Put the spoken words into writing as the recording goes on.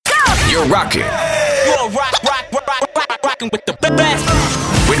You're rocking. You're rocking with the best.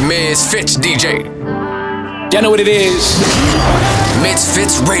 With Misfits DJ. Y'all know what it is.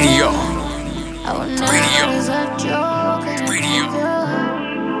 Misfits Radio. Radio.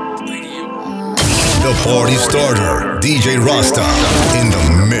 The party starter, DJ Rasta, in the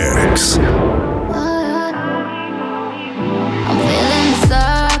mix. I'm feeling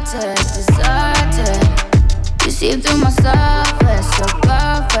deserted. You see through my surface, so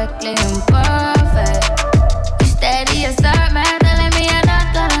perfectly imperfect. You steady as start, man, telling me you're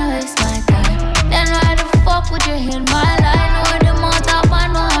not gonna waste my time. Then why the fuck would you hit my line? Know the more top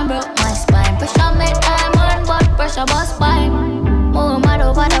and one broke my spine. Pressure make diamond, but pressure bust spine. Move mad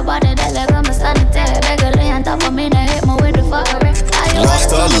over the body, they like I'm a sanitary. Beg a lay on top of me, they hit me with the fuckery.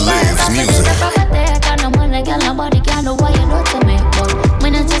 Rasta lives music. Can't no money, girl, nobody can know what you do to me. But me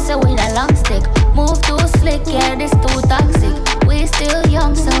not just say with a long stick. Move too slick, yeah, this too toxic. We still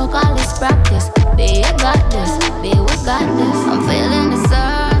young, so call this practice. Babe, you got this, babe, we got this. I'm feeling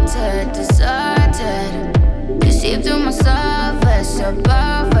deserted. You see through my surface, so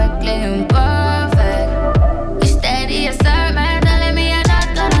perfectly imperfect. You steady as start, man, telling me you're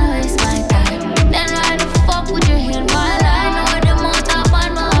not gonna waste my time. Then why the fuck would you hit my line? Know the more top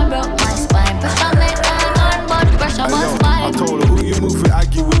and one broke my spine. Pressure make diamond, but pressure bust spine. I told her who you move with,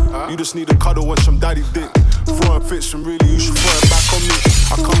 argue with. You just need a cuddle and some daddy dick. Throwing fits and really you should throw it back on me.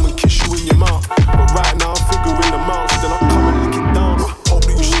 I come and kiss you in your mouth, but right now I'm figuring the mouse. Then I come and lick it down. Hope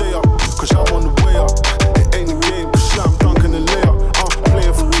that you stay up, cause I'm on the way up. It ain't a game, cause slam dunk in the layup. I'm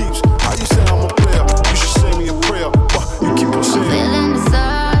playing for keeps. How you say I'm a player? You should say me a prayer, but you keep on saying. I'm feeling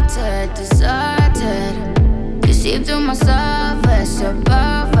deserted. You see through my surface, so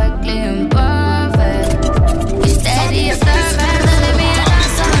perfectly imperfect. You steady as start, man, telling me you're not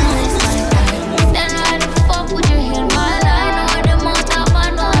gonna waste my time. Then why the fuck would you hit my line? Know the more top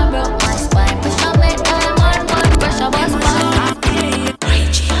and one broke my spine. Pressure make diamond, but pressure bust spine.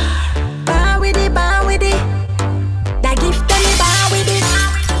 Bow with it. That gift to me, bow with it.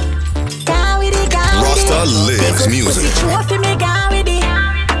 Go with it. Rasta lives music. Trophy me, go with it.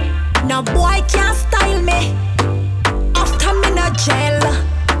 No boy can't style me. After me no gel.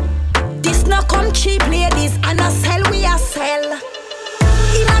 This no come cheap, ladies, and I sell, we a sell.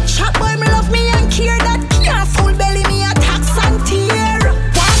 In a chat boy, me love me and care. That can't full belly me a tax and tear.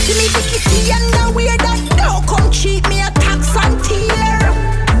 Want see me Vicky see and the wear that no come cheap me a tax and tear.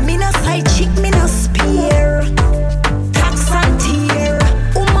 Me no side chick, me no spear. Tax and tear.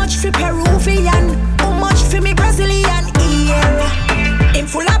 How much for Peruvian? How much for me Brazilian ear? Him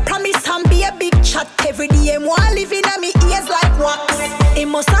full of promise and be a big chat. Every day him want living on me ears like wax. Him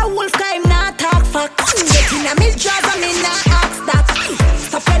must a wolf cause him not talk facts. Getting a me jaws and me not ask that.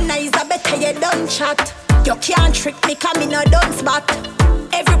 Stop your nice, I better you don't chat. You can't trick me cause me no done spot.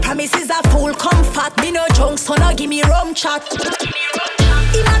 Every promise is a full comfort. Me no junk so no give me rum chat.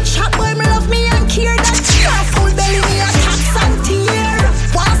 In a chat boy me love me and care. That can't full belly me a tax and tear.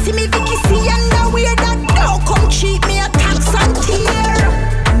 Want see me Vicky see and the wear that no come cheat me a tax and tear.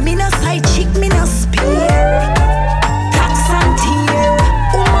 Me no side chick, me no spear. Tax and tear.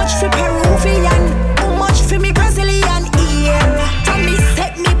 How much for Peruvian? How much for me Brazilian ear? From me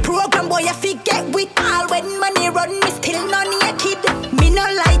set me program, boy, I forget with all. When money run, me still no naked. Me no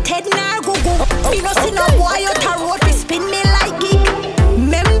lighted, nah go. Me no see no boy out a road, me spin me like it.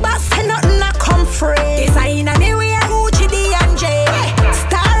 Members say nothing a come free. Design anywhere, Gucci, D&J.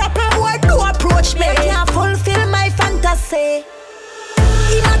 Star up and boy, do approach me. Can't fulfill my fantasy.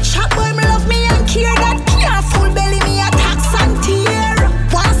 In a chat boy, me love me and care. That can't full belly me a tax and tear.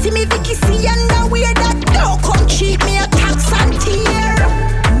 Want see me Vicky see and the wear that no come cheat me a tax and tear.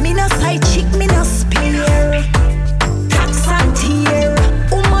 Me no side chick, me no spear. Tax and tear.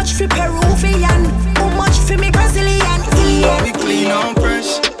 How much for Peruvian? How much for me Brazilian ear? We clean and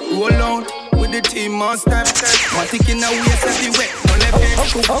fresh, roll out with the team on step. One tick in the waist everywhere, no left hand.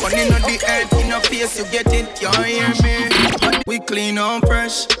 One in the head, in the face you get it, can't hear me. We clean and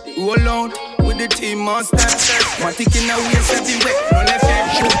fresh, roll out with the team on step. One tick in the waist everywhere, no left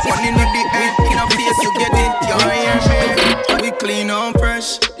hand. One in the head, in the face you get it, can't hear me. We clean and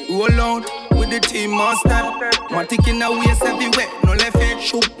fresh, roll out with the team on step. One tick in the waist everywhere, no left hand.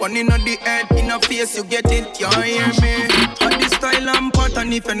 One in the head, in the face you get it, can't hear me. And this style and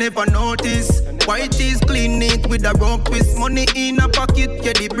pattern if you never notice. White is clean neat with a rope twist. Money in a pocket,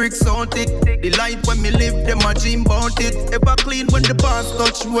 get the bricks out it. The life when me live, them a dream about it. Ever clean when the boss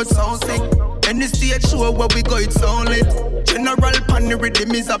touch road so sick. And the stage show where we go it's solid. General pan the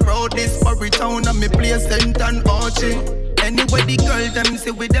rhythm is a proudest. For town and me play St. and Archie. Anyway, the girl them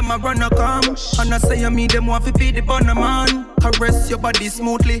say with them I run a come. And I say I me them want to feed the bunner man. Caress your body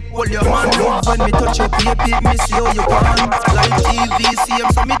smoothly, hold your hand. Love when me touch your baby, me see how you want. Like TV, CM,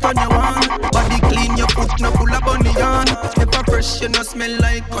 so me turn you on. Body clean, your foot no full of onion. Never fresh, you no smell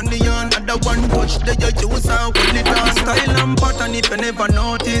like onion. And the one touch that you use and hold it on. Style and pattern if you never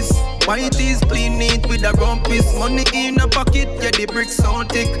notice. White is clean, neat with a rumpus. Money in a pocket, yeah the bricks sound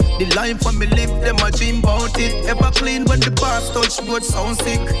thick. The life when me live, them a dream about it. Ever clean when the boss touch road sound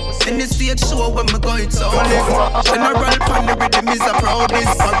sick. In the stage show when me go it's all lit. General pan the rhythm is a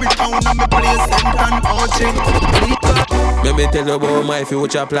proudest. Every town on me place and orchard. Let me tell you about my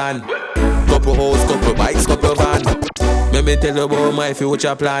future plan. Couple house, couple bikes, couple van. Let me tell you about my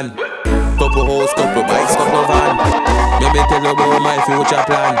future plan. Couple house, couple bikes, couple van. Let me tell you about my future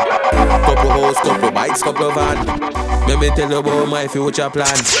plan. Couple house, couple bikes, couple van. Let me tell you about my future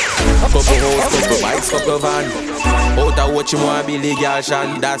plan. Couple house, couple bikes, couple van. Out of what you want be legal,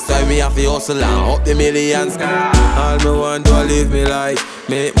 Shan. That's why me have to hustle and up the millions. All me want to live me life.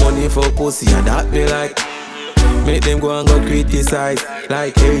 Make money for pussy and that me like. Make them go and go criticize.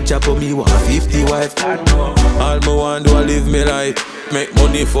 Like hey chopper me want 50 wife. All me want to live me life. Make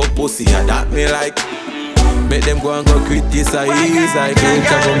money for pussy and that me like. Make them go and go criticize. Like hey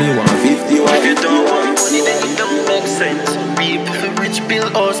chopper me want 50 wife. If you don't want money then it don't make sense. People for rich bill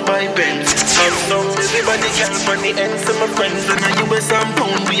house by Benz. Have some everybody can from the ends of my friends. And now you some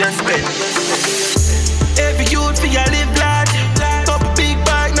pound we a spend. Every youth for ya live large. Couple big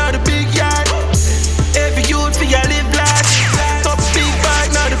bag, now the big yard. Every youth for ya live large. Couple big bag,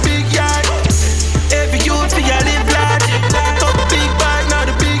 now the big yard. Every youth for ya live large. Couple big bag, now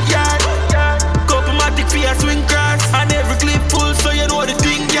the big yard. Couple matic for ya swing cross. And every clip full so you know the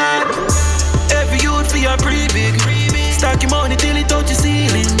thing yard. Every youth for ya pre-big. Stack your money till it touch the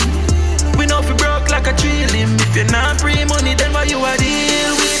ceiling. We know if you broke like a trillion. If you're not pre-money then what you a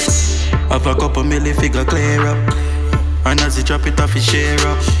deal with? Have a couple milli figure clear up. And as you drop it off you share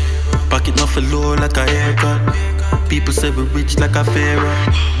up. Pocket not for low like a haircut. People say we rich like a pharaoh.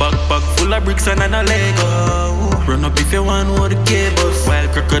 Backpack full of bricks and a Lego. Run up if you want all the cables.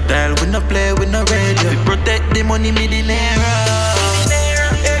 Wild crocodile we no play with no radio. We protect the money millionaire.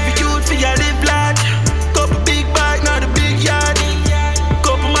 Every youth for ya live large. Couple big bag now the big yard.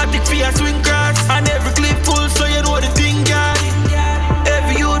 Couple matic for ya swing cross. And every clip full so you know the thing yard.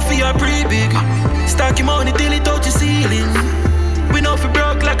 Every youth for ya pre-big. Stack your money till it touch the ceiling. We know if you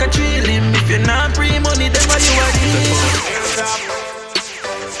broke like a trillion. If you're not pre-money, then what you are doing?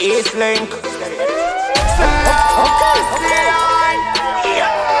 East Link.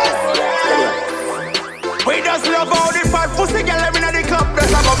 We just love all the fat pussy girl. Let me know the club.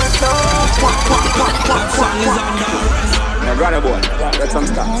 That's how we start. Now, brother boy, let some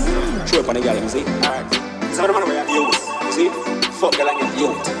stars. Show up on the girl, you see? Alright. So, the man we have youth. You see? Fuck girl and get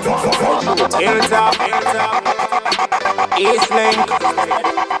youth. Hilltop. East Link.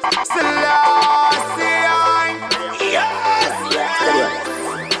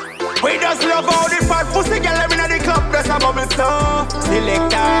 We just love all the fat pussy girl. Let me know the club. That's a bubble star.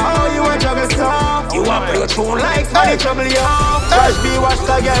 Selector, oh you a juggle star. You a play tune like money trouble you. Rush be watch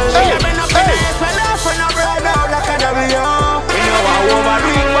the girl. She a been up in the ass. Well off and up right now like a W. We know I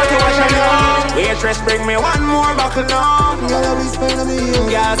overread but you watch her now. Waitress bring me one more buckle now. Girl be spending me.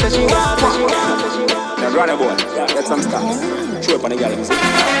 Girl say she want. Now, brother boy, let some stars. Show up on the girl, you see?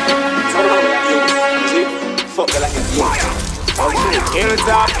 So, the man we have youth. You see? Fuck girl and get youth.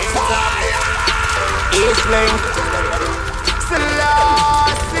 Hilltop. East Link.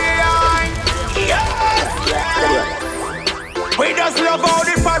 We just love all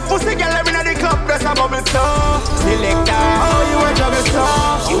the fat pussy girl. Let me know the club. That's a bubble star. Selector, oh you a juggle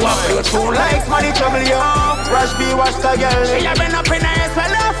star. You a play tune like money trouble you. Rush be watch the girl. She a been up in the ass.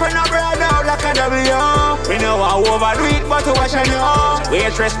 Well off and up right now like a W. We know I overdo it but to watch her now.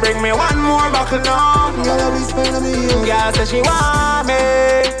 Waitress bring me one more buckle now. Girl be spending me. Girl say she want me.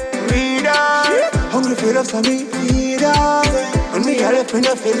 Read her. Hungry for love so me feed her. When me a left me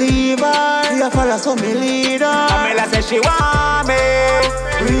no feel leave her. Me a follow so me lead her. Amela say she want me.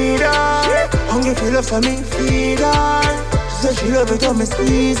 Read her. Hungry for love so me feed her. She say she love it when me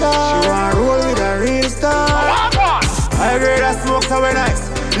squeeze her. She want roll with a real star. I agree that smoke so we nice.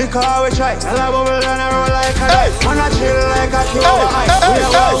 Liquor we try. Tell her bubble and I roll like a dice. Wanna chill like a king over ice. We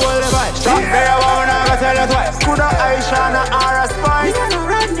a go hold the vibe. Drop there one I go tell her twice. Coulda Aisha and a Spice.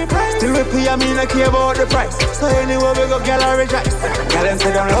 Still we pay I mean I care about the price. So anywhere we go, girl I rejoice. Girl them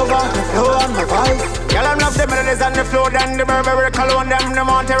say them love her, the flow and my voice. Girl I'm love them melodies on the floor, then the Burberry cologne them. The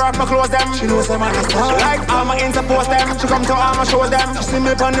want tear off my clothes them. She knows I'm on the star. She like all my interpost them. She come to all my shows them. She see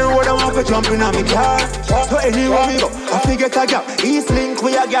me on the road and want to jump in on me car. So anywhere we go, I forget a gap. East Link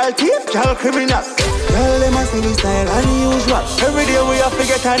we a girl thief, girl criminal. Girl them a see me style unusual. Every day we a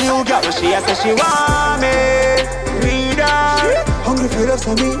forget a new girl. She a say she want me, read her. Hungry for love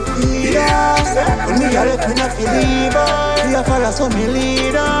so me feed her. When me a left me not feel leave her. We a follow so me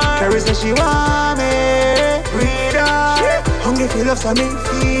lead her. Carrie say she want me, read her. Hungry for love so me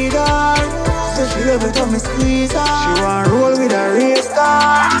feed her. So she love it when me squeeze her. She want roll with a race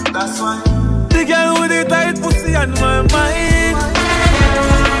car. That's why. The girl with the tight pussy on my mind.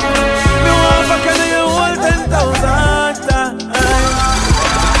 Me want fuck her you hold 10,000 times.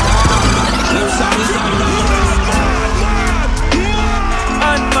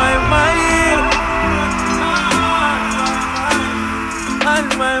 On my mind. On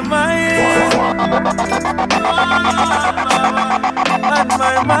my mind. On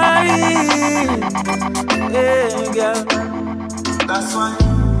my mind. Yeah, girl. That's why.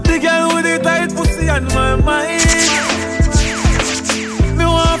 The girl with the tight pussy on my mind. Me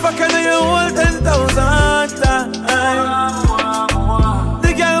want fuck her you hold 10,000 times.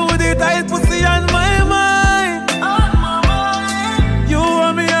 The girl with the tight pussy on my mind. You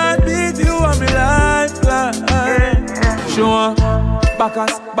want me heartbeat, you want me lifeline. She want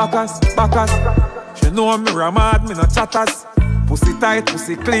backers. She know me ramad, me no chatters. Pussy tight,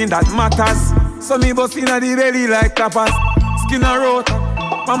 pussy clean, that matters. So me bust inna the belly like tapas. Skin a rota.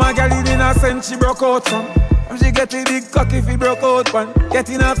 Mama girl in innocent, she broke out from. And she get a big cock if he broke out one.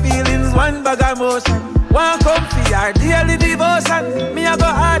 Getting her feelings, one bag of motion. One come for your daily devotion. Me a go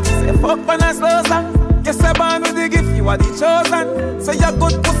hard, she say fuck on a slow song. Yes, I born with the gift, you are the chosen. So you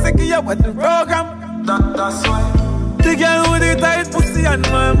good pussy, you with the program. That's why. The girl with the tight pussy on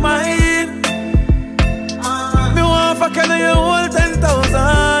my mind. Me want fuck her you hold 10,000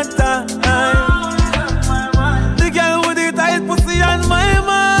 times. The girl with the tight pussy on my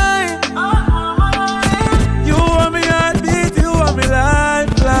mind. You want me heartbeat, you want me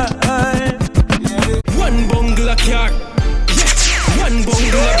lifeline. One bungalow car, yeah. One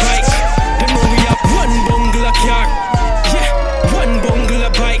bungalow bike. Them know we have one bungalow car, yeah. One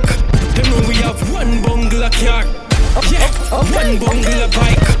bungalow bike. Them know we have one bungalow car, yeah. One bungalow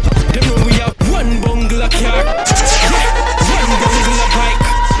bike. Them know we have one bungalow car, yeah. One bungalow bike.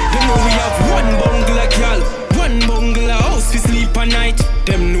 Them know we have one bungalow girl, one bungalow house we sleep at night.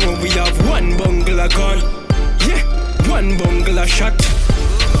 Them know we have one bungalow gun, yeah. One bungalow shot.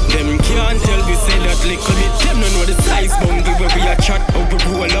 Them can't tell we say that little bit. Them don't know the size bungle where we a chat. How we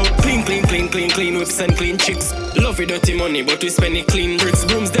roll out clean whips and clean chicks. Love it dirty money but we spend it clean bricks.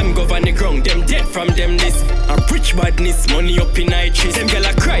 Brooms them govern the ground, them dead from them this. A rich badness, money up in nights. Them gyal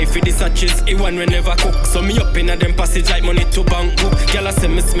a cry for the sachets, it one we never cook. So me up in a them passage like money to bank book. Gyal a say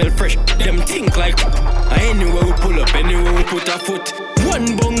me smell fresh, them think like anywhere we pull up, anywhere we put a foot.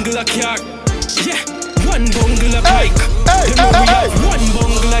 One bungalow car, yeah. One bungalow bike. Them know we have one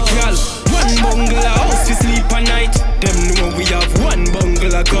bungalow girl, one bungalow house we sleep at night. Them know we have one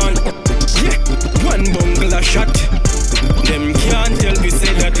bungalow gun, yeah. One bungalow shot. Them can't tell we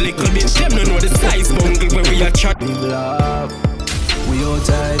say that little bit. Them don't know the size bungle where we a chat. Big love, we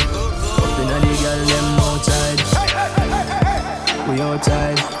outside. Up inna the girl them outside. We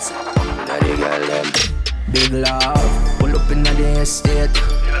outside. Inna the girl them. Big love, pull up inna the estate.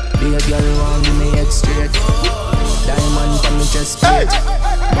 Be a girl want give me head straight. Diamond from me chest plate.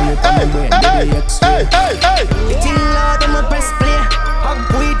 Money from me brain, baby head straight. It's in loud, I'ma press play. Hug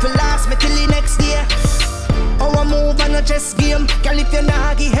weed for last me till the next day. How I move on a chess game. Girl if you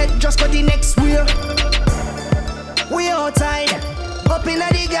nah give head just for the next wheel. We outside, up inna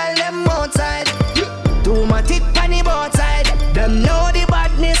the girl them outside. Do my tip on the boat side. Them know the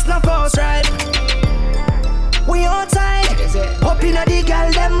badness no force ride. We outside, up inna the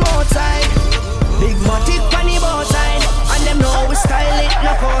girl them outside. Big motive on the boat side, and them know we style it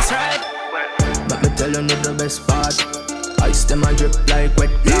no force ride. But me tell you the best part. Ice them a drip like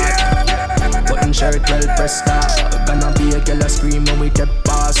wet cloth. Button shirt well pressed up. Gonna be a girl a scream when we get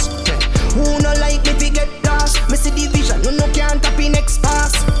past. Who no like me fi get gas? Me see the vision, you no can't tap in next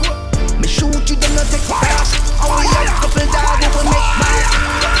pass. Me shoot you, them no take back. Only a couple dogs who make back.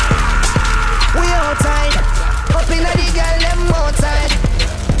 We outside, up inna the girl them outside.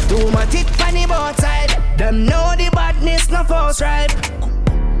 Do my tip on the boat side. Them know the badness no force ride.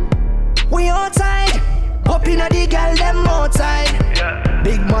 We outside, up inna the girl them outside.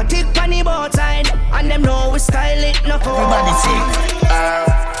 Big motive on the boat side, and them know we style it no force. Everybody sing.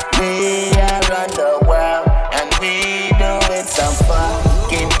 Yeah.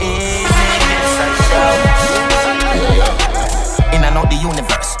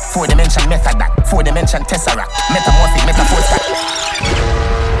 universe. 4-dimension method that. 4-dimension tesseract. Metamorphic, metaphor stack.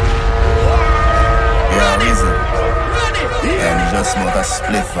 Yeah, reason. And you just smoke a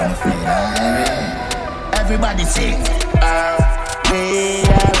spliff from the feel. Everybody sing. We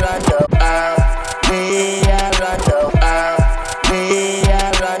are on the we are on the we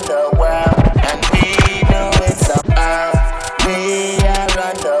are on the world, and we do it so. We are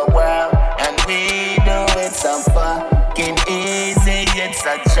on the world, and we do it so fucking easy. It's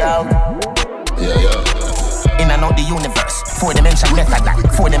a joke. In and out the universe. 4-dimension method like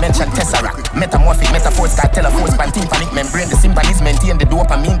 4-dimension tesseract. Metamorphic, metaphor start, telephone span, tympanic membrane. The symphonies maintain the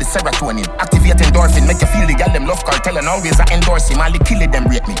dopamine, the serotonin. Activate endorphin, make you feel the gal them love cartel and always I endorse him. All the kill it, them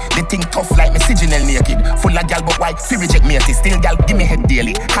rate me. They think tough like me, signal naked. Full of gal but white, fi reject me. Still gal, give me head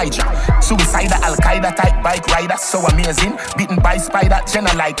daily. Hydra, suicide, Al-Qaeda type bike rider. So amazing, beaten by spider.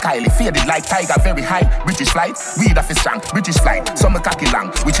 Jenna like Kylie, faded like tiger, very high. British flight, weed off his strong. British flight, some cocky long.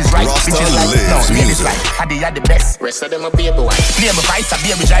 Which is right, which is like, no, it's right. Are the best. Rest of them a baby white. Play my vice, a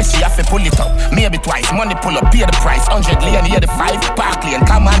baby dry, she have to pull it up. Maybe twice, money pull up, pay the price. 100 lane, here the 5, park lane,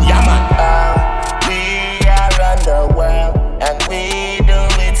 come on, yeah man. We are on the world, and we do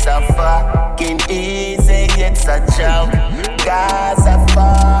it so fucking easy, it's a joke. Gaza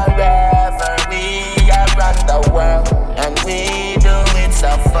forever, we are on the world, and we do it so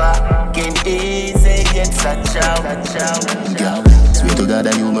fucking easy, it's a joke. Girl, sweet to God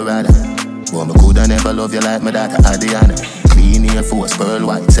that you my rather. But me coulda never love you like my daughter Adriana. Clean Air Force, pearl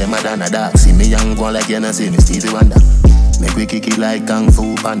white, say Madonna dark. See me young one like you know see me Stevie Wonder. Make we kick it like Kung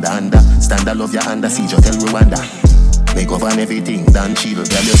Fu Panda under. Stand I love your under, see you tell Rwanda. Make up on everything, Dan Cheadle.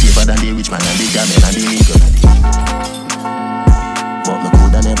 Girl you safer than the rich man and the gamin and the legal. But me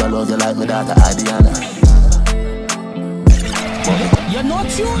coulda never love you like my daughter Adriana. You're not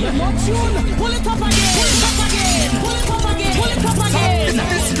tuned, you're not tuned. Pull it up again, pull it up again, pull it up again, pull it up again.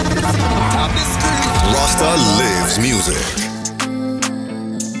 Rasta lives music.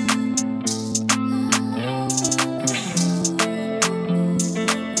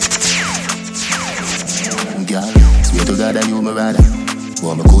 Girl, swear to God that you my rather.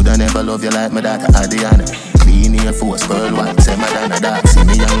 But me coulda never love you like my daughter Adriana. Clean Air Force, pearl white, say Madonna dark. See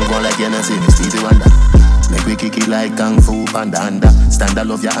me young one like you know see me Stevie Wonder. Make we kick it like Kung Fu Panda under. Stand I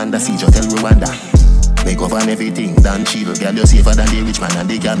love your under, see you tell Rwanda. Make up on everything, Dan Cheadle. Girl you safer than the rich man and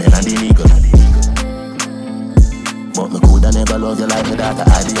the gamin and the legal. But me coulda never love you like my daughter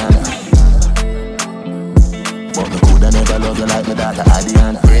Adriana. But me coulda never love you like my daughter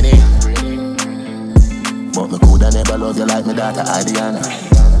Adriana. But me coulda never love you like my daughter Adriana.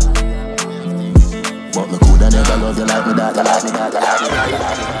 But me coulda never love you like my daughter Adriana.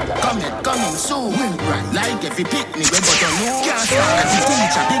 Coming soon. Right, like if you pick me, we got on you. Can't start as a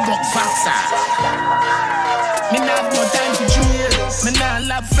teacher, big up faxer. Me not have no time to drill. Me not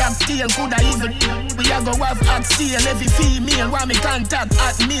love frap tail, coulda even. We a go have hot steel. Every female want me contact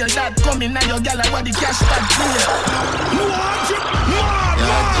at mail. That coming now your gal what the cash tag clear.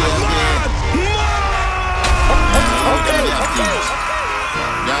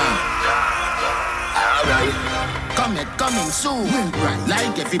 Yeah. Alright. Coming soon. Right,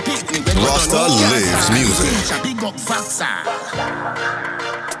 like if you pick me, we Rasta lives music. Big up faxer.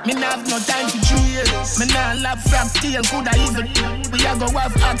 Me not have no time to drill. Me not love frap tail, coulda even. We a go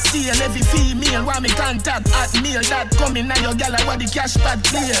have hot steel. Every female want me contact at mail. That coming now your gal what the cash pad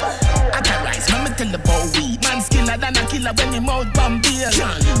clear. Authorize, me tell the boy weed. Man skiller than a killer when him out pan bail.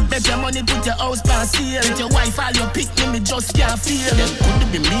 Bet your money put your house pan sale. With your wife all you pick me just can't feel. Then could it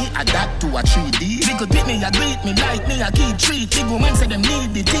be me adapt to a 3D? They could pick me, a greet me like me, a key treat. Big woman say them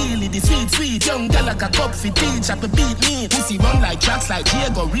need the deal, the sweet. Young gal like a cup for teach, I beat me. Pussy run like tracks like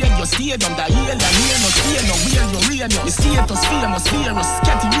Diego. Radio stadium, the heel and here no stay no wheel, your real no. The status famous, virus,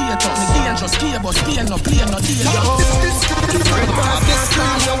 catty rate up. Me dangerous, cable, spear no play no deal. Are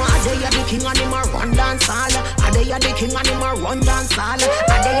they the king and him a run dance all? Are they the king and him a run dance all?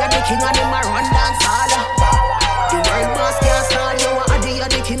 Are they the king and him a run dance all? The world boss can't stall you. Are they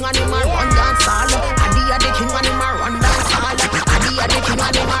the king and him a run dance all? Are they the king and him a run dance all? Are they the king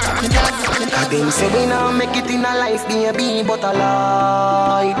and him a run dance all? I didn't say we now make it in a life, baby, but I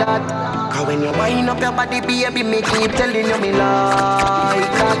like that. Cause when you wind up your body, baby, me keep telling you me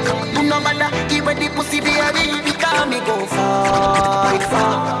like that. Do not bother, give her the pussy, baby, because me go fight for.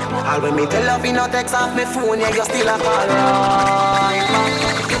 All when me tell her, me no text off me phone, yeah, you still a call right back.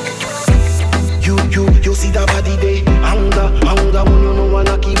 You see the body there, anger, when you know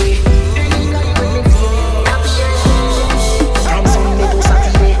wanna keep me. From Sunday to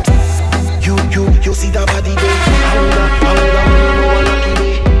Saturday. You see the body there, anger, when you know wanna keep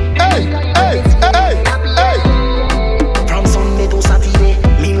me. Hey. From Sunday to Saturday,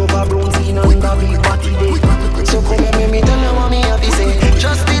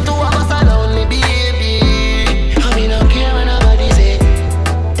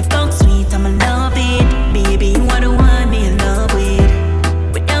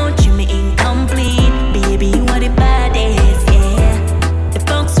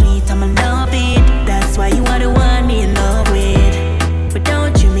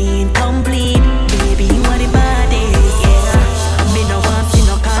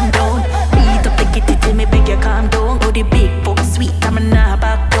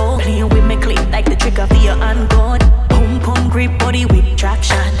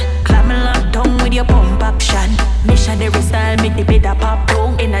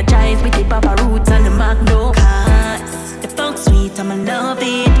 down. Energize with the Papa Roots and the Magno. Cause the funk sweet, I'ma love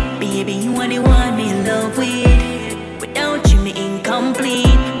it. Baby, you are the one me in love with. Without you, me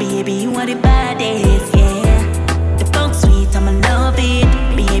incomplete. Baby, you are the baddest, yeah. The funk sweet, I'ma love it.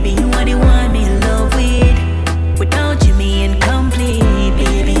 Baby, you are the one me in love with. Without you, me incomplete.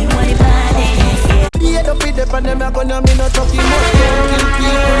 Baby, you are the baddest, yeah. Yeah, don't be the pandemic, gonna me not talking much. Kill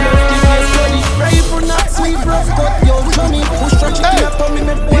people, left the place bloody. Right for not sweet, rough cut, yo, Johnny. Push your chicken up on me,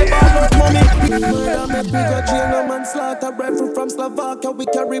 make boy ball out money. Murder make we go jail, no manslaughter. Rifle from Slovakia, we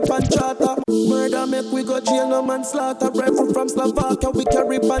carry panchata. Murder make we go jail, no manslaughter. Rifle from Slovakia, we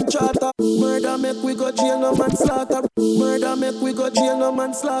carry panchata. Murder make we go jail, no manslaughter. Murder make we go jail, no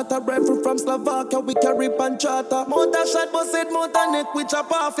manslaughter. Rifle from Slovakia, we carry panchata. Mountain shot, busted, mountain neck, we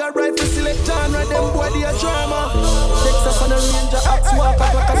chop off your rifle, select genre, them boy they a drama. Texas on a ranger, axe walk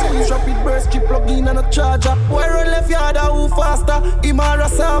up like a squeeze, rapid burst, chip plug in and a charger. Boy run left yard, who faster, Imara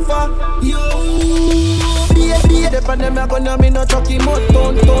Safa. Yo, be the pandemic gonna me no chucky mud.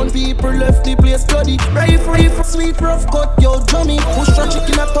 Town people left the place bloody. Rifle, sweet rough cut, yo, Johnny. Push your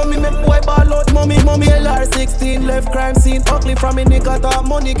chicken at tummy, make boy ball out, mommy. LR16 left crime scene, ugly from me nigga talk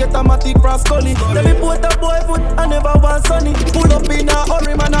money, get a matic from Scully. Let me put a boy foot, I never want sunny. Pull up in a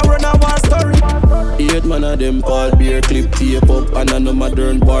hurry, man, I run a war story. 8 man of them Paul beer, clip tape up, and I know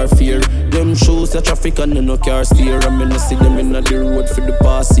modern warfare. Them shows the traffic and no car steer. I mean, I see them in the road for the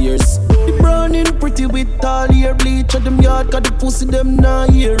past years. The browning pretty with tall hair, bleach at them yard, cause the pussy them nah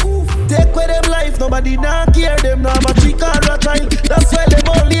here. Take away them life, nobody nah care. Them nah a chick or a child. That's why them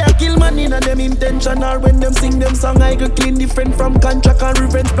only a kill man in and them intentional. When them sing them song, I go clean different from contract and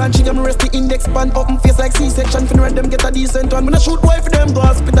revenge plan. She gonna rest the index pan up and face like C-section. Finna them get a decent one. When I shoot boy for them, go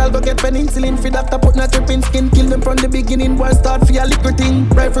hospital, go get penicillin for doctor, put na tripping skin. Kill them from the beginning, boy start for your liquor thing.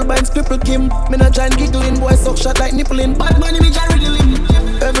 Rifle binds, cripple Kim. Me not try and giggling, boy suck shot like nippling. Bad money, me try riddling.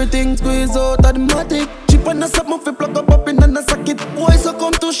 Everything squeeze out of the matic. Chip on the something fi plug up in and a socket. Boy so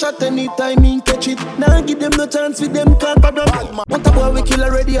come to shot anytime he catch it. Now give them no chance with them can't problem. Want a boy we kill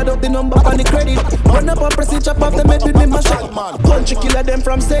already, add up the number and the credit. Run up and press it, chop off the head with me mash up. Country killer them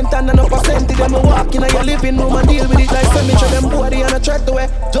from St. and up a cent. Them a walk in a your living room and deal with it like cemetery. Them body and a try to wear.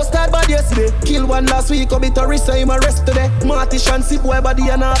 Just start bad yesterday. Kill one last week, a bit of risk so him arrest today. Marty Shansi boy body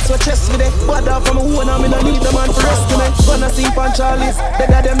and a so chest with it. Bad off from a one and me no need the man for rescue me. Gonna sing pan Charlie's, they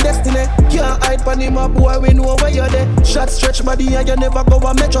got them destiny. Can't hide pan him a boy, we know where you're there. Shot stretch body and you never go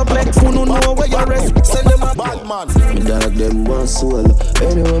a metroplex. Who no know where you rest, send them a bad man. Me dog them one soul.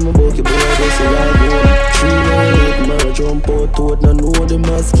 Anyway me book it, boy they say I go. 3 man man jump out to it, no know them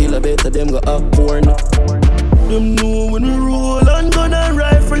a skill. I better them go up porn. Them know when we roll and gun and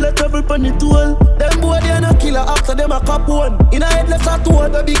rifle a travel pon the toll. Them boy they no killer after them a cop one. In a head left a two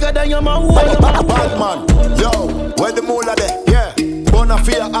the bigger than your man. Bad man, yo, where the moolah there? Yeah. Bona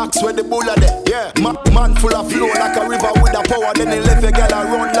fear axe where the bulla there, yeah. Man full of flow like a river with a power. Then he left a girl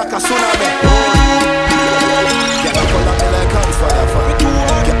around like a tsunami. Get a follow me like hands for the fun.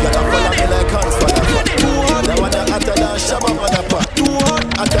 Get a follow me like hands for the fun. That one that hotter than Shabba motherfucker.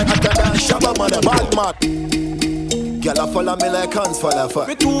 Hotter than Shabba mother bad man. Girl a follow me like hands for the fun.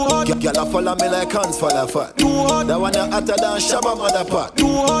 Girl a follow me like hands for the fun. That one that hotter than Shabba motherfucker.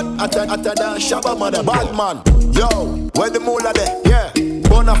 Hotter than Shabba mother bad man. Yo, where the moolah there? Yeah.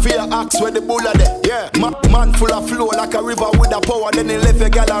 Bona fear axe where the bulla there? Yeah. Man full of flow like a river with a power. Then he left a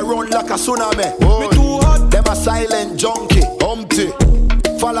girl around like a tsunami. Oh, them a silent junkie, humpty.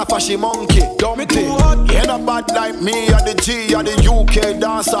 Falla fashy monkey, dumpty. Ain't a bad like me or the G or the UK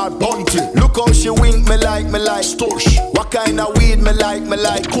dancer bunty. Look how she wink me like stush. What kind of weed me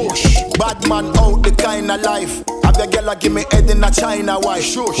like kush. Bad man out the kind of life. Have your girl give me head in a China white.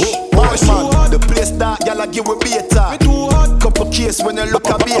 Shush. Boys man, the place that girl give we beta. Couple case when you look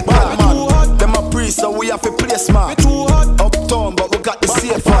at beta. Bad man, them a priest so we have to place man. Uptown but we got the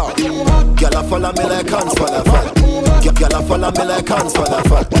safer. Girl a follow me like hands for the fun. Girl a follow me like hands for the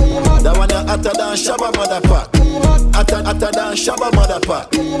fun. That one a hotter than Shabba motherfucker. Hotter than Shabba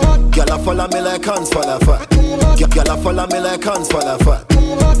motherfucker. Girl a follow me like hands for the fun. Girl a follow me like hands for the fun.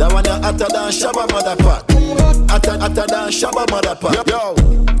 That one a hotter than Shabba motherfucker. Hotter than Shabba motherfucker. Yo,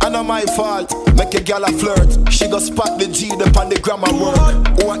 I know my fault. Make a girl a flirt. She go spot the G up on the grammar work.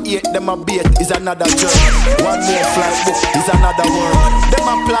 Or 8, them a bait is another job. One more flight book is another word. Them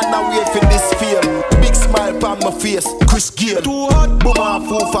a plan a way for this feel. Big smile on my face, Chris Gale. Too hot, boom and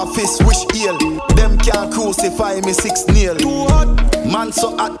fool for fist, wish heal. Them can't crucify me 6 nail. Too hot, man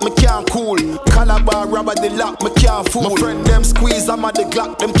so hot me can't cool. Calabar rubber the lock me can't fool. My friend them squeeze I'm at the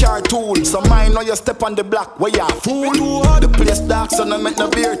Glock, them carry tool. So mine know you step on the block, where ya fool. The place dark so no make no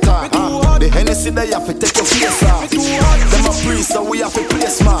beer talk. The Hennessy they have to take your face off. Them a priest so we have to play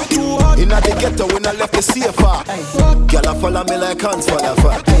smart. Inna the ghetto when I left the safer. Girl a follow me like hands for the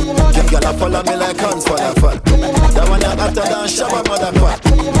fat. Girl a follow me like hands for the fat. That one ya hotter than Shabba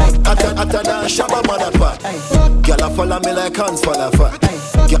motherfucker. Hotter than Shabba motherfucker. Girl a follow me like hands for the fat.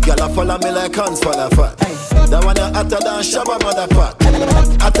 Girl a follow me like hands for the fat. That one ya hotter than Shabba motherfucker.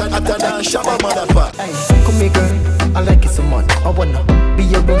 Hotter than Shabba motherfucker. Come here, girl, I like it so much. I wanna be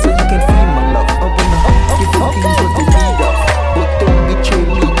around so you can feel my love. I wanna give you things what you need of, but don't betray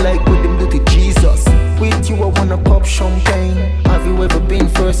me like what them do to Jesus. With you I wanna pop champagne. Have you ever been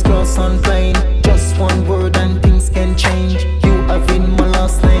first class on plane? Just one word and things can change. You have been my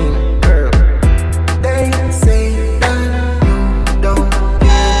last name, girl. They say that you don't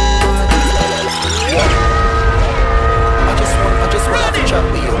care, but I just wanna have a chat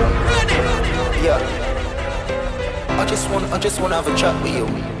with you. Yeah, I just wanna have a chat with you.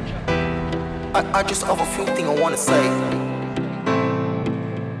 I just have a few things I wanna say.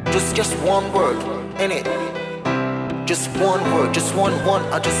 Just one word, innit? Just one word, just one.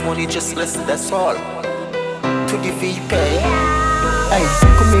 I just want you just listen, that's all. To the VP. Hey,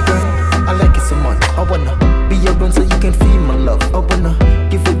 come here, girl. I like it so much. I wanna be around so you can feel my love. I wanna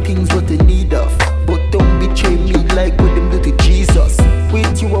give you things what they need of, but don't betray me like what them do to Jesus.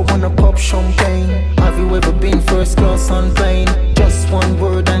 With you I wanna pop champagne. Have you ever been first class on plane? Just one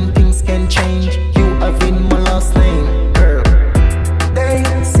word and things can change. You have been my last name, girl. They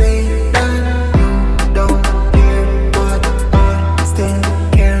say that you don't care, but I still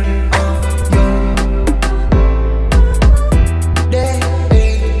care of you. They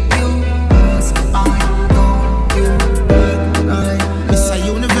hate you 'cause I know you like Mr.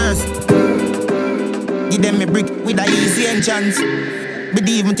 Universe. Give them a brick with a easy entrance. But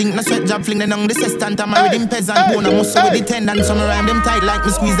even think no sweat job fling them on the sextant. I'm married in peasant bone. I muscle with the tendon. Some around them tight like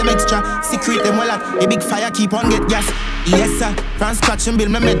me squeeze them extra. Secret them well at a big fire keep on get gas. Yes sir, from scratch and build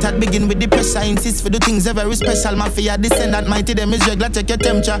my method. Begin with the pressure, insist for the things are very special. Mafia descendant, mighty them is regular, check your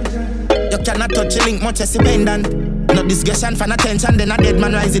temperature. You cannot touch a link much as a pendant. No discussion for attention, then a dead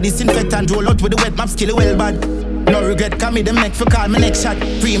man rise a disinfectant. Roll out with the wet map, skill well bad. No regret, come me them neck for call my next shot.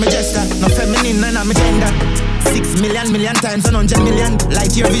 Free my gesture, no feminine, none of my gender. 6 million times 100 million.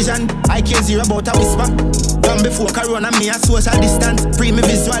 Light your vision, IQ 0 about a whisper. From before corona, me a social distance. Free me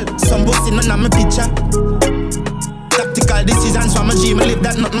visual, some boasting none of my picture. Tactical decisions from a dream, I live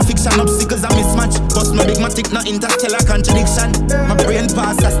that nothing fiction. Obstacles a mismatch, bust my big matic, no interstellar contradiction. My brain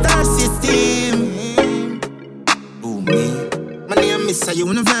pass a star system. Oh me, my name is Mr.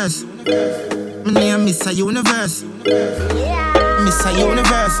 Universe. My name is Mr. Universe. Mr.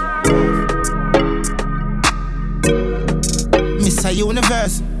 Universe. Mr.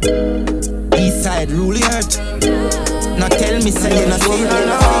 Universe. Eastside rule the earth. Now tell me say you're not sure.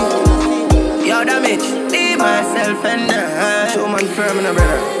 Yo damage, be myself and I. Show man firm in a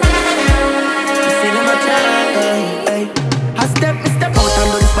brother. See them a try. I step out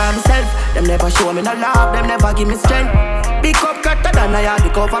and do this by myself. Them never show me no love, them never give me strength. Big up cutter than I had the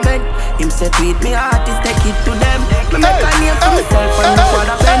government. Him say tweet me artist, take it to them. Me make a name for myself and no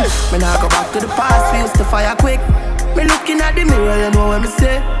other friend. Me now go back to the past, we used to fire quick. Me looking at the mirror, you know what me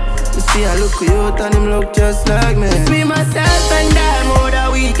say. You see I look cute and him look just like me. It's me, myself and I, more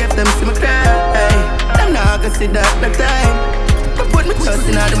than week if them see me cry. Them now can see that the time. I put me trust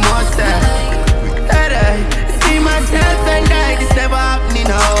in all the most time. It's me, myself and I, this never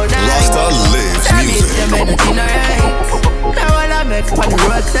happening all night. Rasta lives music. Them anything alright. Now all I make on the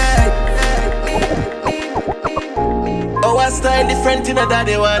roadside. Our style different in a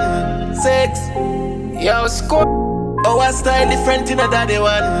daddy 1-6. Yo squad. Our style different in a daddy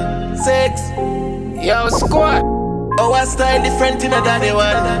 1-6. Yo squad. Our style different in a daddy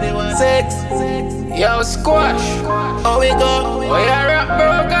 1-6. Yo squash. Oh we go. We are up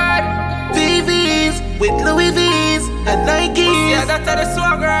bro God. VVs with Louis V's and Nikes. Yeah, that's the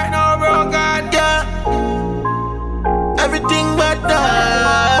swag right now bro God. Yeah. Everything but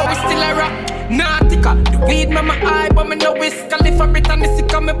that. But we still a rock. Nautica, the weed mama eye, but me no whisk. I live a bit and this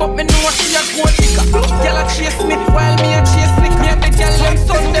sick of me, but me know I see a gold digger. Girl a chase me, while me a chase liquor. Me and the girl them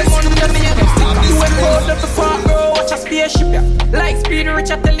son, them on me and me a them sticker. You ain't cold up the park, bro, watch a spaceship, yeah. Like speed rich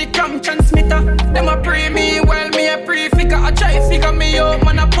a telegram transmitter. Them a pray me, while me a pray figure. I try figure me out,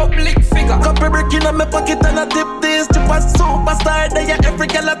 man a pop Copy brick in my pocket and I tip this. Chip a superstar, they every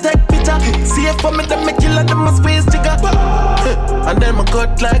girl I take picture. See it for me, them me killer, them a squeeze jigger. And then my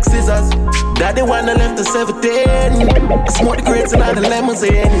cut like scissors. Daddy wanna left the 17. Smoke the crates and all the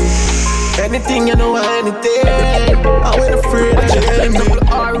limousine. Anything you know, anything. I ain't afraid of the enemy.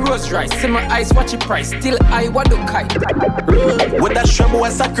 All rose rice, see my eyes, watch it price. Still I want to kite. With that trouble I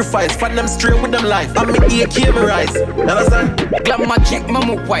sacrifice. Find them straight with them life. I'm me AK me rise. Understand? Glam magic,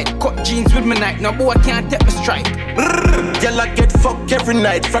 mama white. Cut jeans with me night. No boy can't take me strike. Girl I get fucked every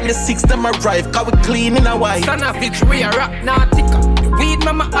night. From the 6th them arrive. Cause we clean in a white. Son of bitch, we a rock nautica. Weed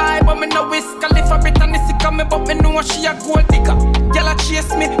mama eye, but me no whisk. I live a bit and this sick me, but me know she a gold digger. Girl a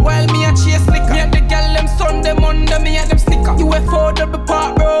chase me, while me a chase liquor. Me and the girl them Sunday, Monday, me and them snicker. UFO double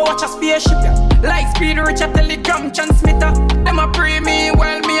part, bro, watch a spaceship, yeah. Like speed, rich a telegram transmitter. Them a pray me,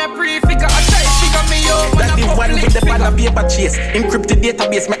 while me a prefigure. I try to figure me out, man. That the one with the bag of paper chase. Encrypted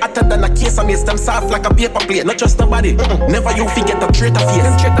database, me hotter than a case. I miss them soft like a paper plate. Not just nobody, never you forget a traitor face.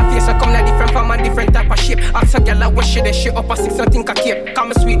 Them traitor face, I come like different form and different type of shape. Ask a girl, I wish she shit up a 6 and think I cape.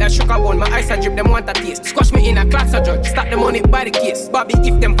 Come sweet like sugar bone, my eyes a drip, them want a taste. Squash me in a class a judge, start the money by the case. Bobby,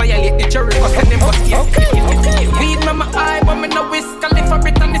 if them violate the jury, cause send them bus case. Weed me my eye, but me no whisk. I live a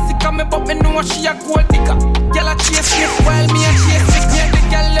bit and this sick me, but me know she a gold digger. Girl a chase me, while me a chase sick. Me and the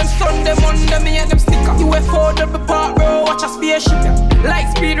girl them Sunday, Monday, me and them sticker. UFO double part, bro, watch a spaceship, yeah. Like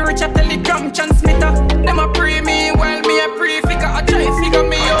speed, rich a telegram transmitter. Them a pray me, while me a prefigure. I try to figure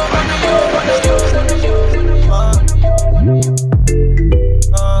me out,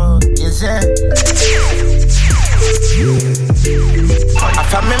 I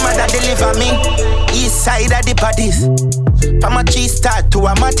found me mother deliver me. East side of the bodies. From a 3-star to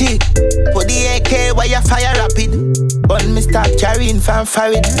a matic. Put the AK where you fire rapid. But me start carrying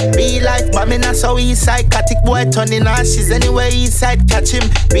fanfare. Real life but me not so east side. Catic boy turning ashes anywhere east side catch him.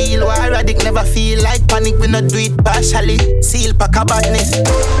 Real war addict never feel like panic. We not do it partially. Seal pack a badness.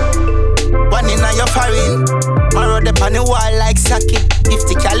 One in a your foreign. Marrow the pan the wall like socket.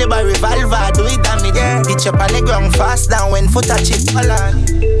 50 caliber revolver, do it damage. Yeah. Pitch up on the ground fast down when foot touch it. Hold on.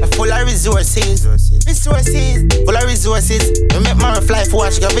 Full of resources. Full of resources. We make marrow fly for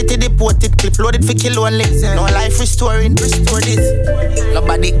watch. Gravity deported. Clip loaded for kill only. No life restoring. Restore this.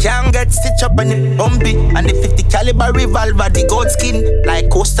 Nobody can get stitch up on the bumpy. And the 50 caliber revolver, the gold skin. Like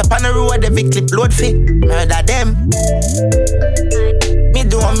coast up on the road, every clip load fit. Murder them. Me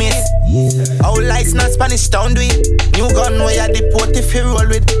don't miss. Our lights not Spanish town do it. New gun where you deport if you roll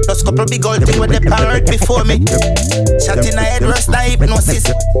with. Plus couple big old thing with the parrot before me. Shot in the head, rust like hypnosis.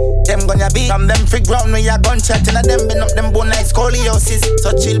 Them gonna be from them free ground when you gun shot in a them been up them bone like scoliosis.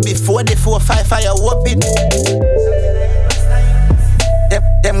 So chill before the 4-5 fire whooping.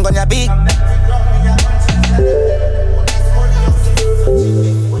 Them gonna be.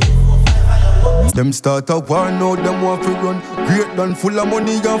 Them start a war now, them want to run. Great done, full of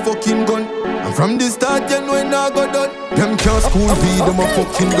money and fucking gun. And from the start, you know it not go done. Them can't school feed, them a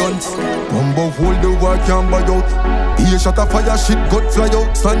fucking guns. Bumbo hold the war, can't buy out. Here shot a fire, shit got fly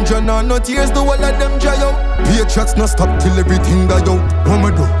out. Sandra nah, no tears, the whole of them dry out. Patriots no stop till everything die out. What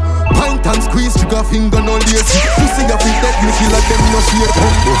me do? Pint and squeeze, trigger finger no lazy. Pussy a fit that me kill like them no share.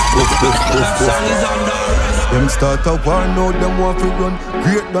 Them start a war now, them want to run.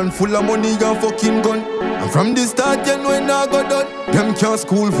 Great done, full of money and fucking gun. And from the start, you know it not go done. Them can't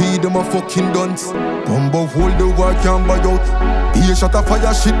school feed, them a fucking dunce. Bumbo hold the war, can't buy out. Here shot a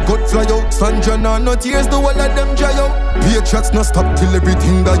fire, shit got fly out. Sandra nah, no tears, the whole of them dry out. Patriots no stop till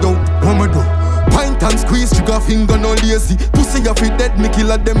everything die out. What me do? Pint and squeeze, trigger finger no lazy. Pussy a fit dead, me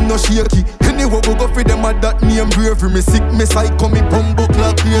kill at them no shaky. Anyway we go for them at that name bravery. Me sick, me psycho, me bumbo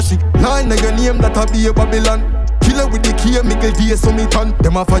clock crazy. Line na your name that a be a Babylon. Killer with the key, make a day so me turn.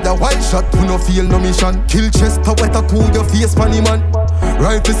 Them a fire wild shot, who no feel no mission. Kill chest, a wet tattoo your face, funny man.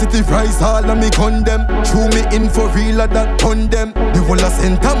 Rifle city rise, all of me condemn. Chew me in for real, that turn them. The whole of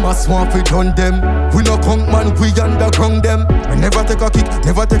center mass want fi done them. We no conk man, we underground them. We never take a kick,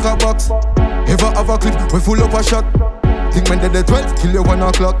 never take a box. Ever have a clip, we full up a shot. Think when they the 12, kill you 1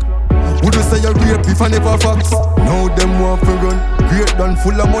 o'clock. Would you say you rape if I never fox? Now them want to run. Great done,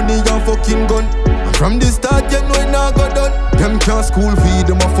 full of money and fucking gun. And from the start, you know it not go done. Them can't school feed,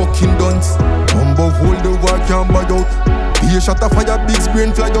 them a fucking dunce. Bumbo hold the war, can't buy out. Here shot a fire, big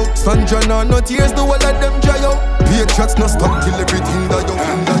brain fly out. Sandra nah, no tears, the whole of them dry out. Patriots no stop till everything die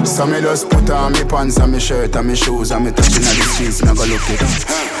out. So me just put on me pants and me shirt and me shoes and me touching on the streets, me go look it.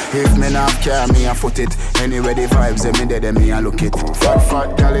 If me not care, me a foot it. Anyway the vibes, me dead, me a look it.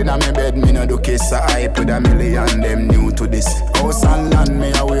 Fat gal inna me bed, me no do kiss. I hype with a million, them new to this. House and land,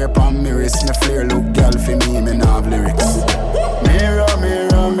 me a wear pan me wrist. Me flare look gal for me, me nah have lyrics. Mirror,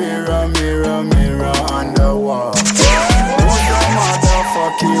 mirror, mirror, mirror.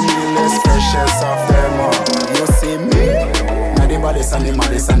 baddest and the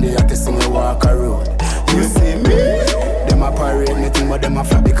maddest and the hottest thing we walk a road. You see me? Them a parade nothing but them a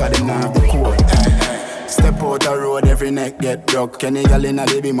flap because them not have the code. Step out the road, every neck get broke. Kenny gal inna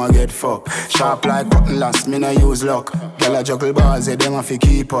the beam a get fucked. Sharp like cotton last, me no use luck. Gal a juggle bars, yeah, them a fi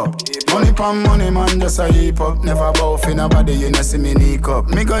keep up. Money pon money, man, just a heap up. Never bow fi nobody, you know see me neck up.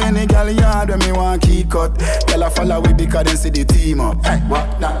 Me go any gal yard when me want key cut. Gal a follow we because them see the team up. Hey,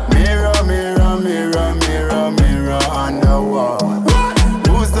 what that? Mirror, mirror, mirror, mirror, mirror on the wall.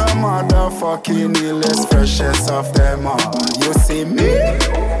 Who's the motherfucking illest, freshest of them all? You see me?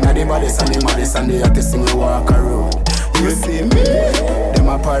 Now the baddest and the maddest and the hottest thing we walk a road. You see me? Them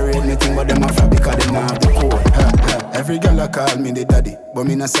a parade nothing but them a flap because them not have the code. Every girl a call me the daddy, but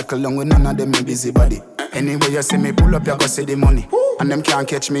me not circle long with none of them me busy body. Anyway you see me pull up, you go see the money. And them can't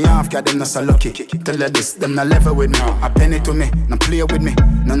catch me off, cause them not so lucky. Tell her this, them not level with me. A penny to me, not play with me.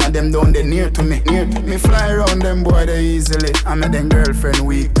 None of them down they near to me. Me fly around them boy they easily. I made them girlfriend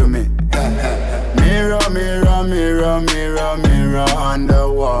weak to me. Mirror, mirror, mirror, mirror, mirror on the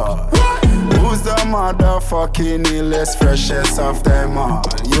wall. Who's the motherfucking illest, freshest of them all?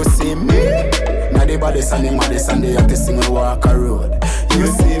 You see me? Now the baddest and the maddest and the hottest thing we walk a road. You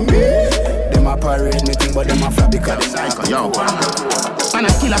see me? Them a parade nothing but them a flap because they psycho. Yo, man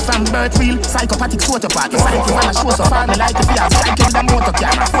a killer from birth real, psychopathic sociopath. Psychic man a show so far me like if he has strike with a motor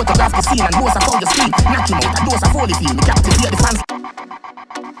camera. Photograph the scene and boast of how you scream. Knock him out, a dose of holy feel. Me captivate the fans.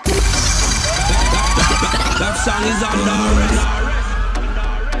 That song is on the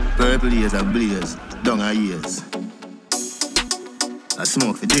Purple years are blaze, down our years. I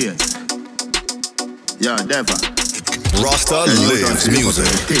smoke for days. Yo, Deva. Rasta lives music.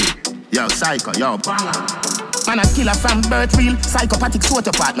 Yo, psycho, yo, man a killer from birth real, psychopathic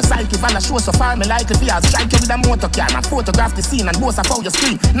sociopath. My psyche van a show so far me like if he has strike with a motor camera. Photograph the scene and boast of how you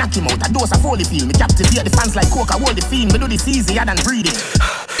scream. Knock him out, a dose of holy feel. Me captivate the fans like coca, hold the fiend. Me do this easier than breathing.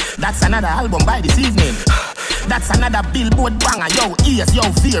 That's another album by this evening. That's another billboard banger. Yo, ears, yo,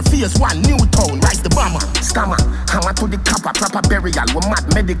 fear, fierce one, new tone. Rise the bomber, scammer, hammer to the copper, proper burial. We mad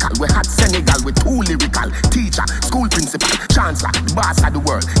medical, we hot Senegal, we too lyrical. Teacher, school principal, chancellor, the boss of the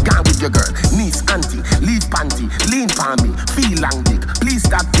world. Gone with your girl, niece, auntie, leave panty, lean for me, feel long dick. Please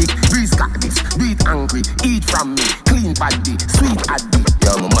stop dick, breeze got this, do it angry, eat from me, clean body, sweet addict.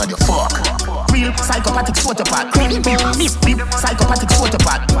 Yo, my mother fuck. Real psychopathic sociopath. Real psychopathic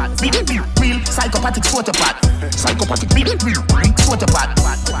sociopath. Real psychopathic sociopath. Psychopathic sociopath.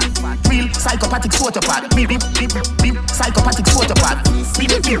 Real psychopathic sociopath. Real psychopathic sociopath.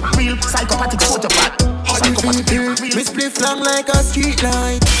 Real psychopathic sociopath. Me spliff long like a street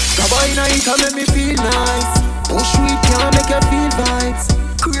light. The boy night and make me feel nice. Push weed can't make you feel vibes.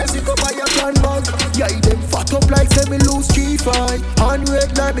 Crazy go buy a gun bag. Yeah, them fat up like say me lose 3-5. On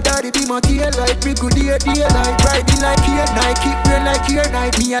red like me daddy be my tail light. Me good day daylight. Riding like here night. Keep rain like here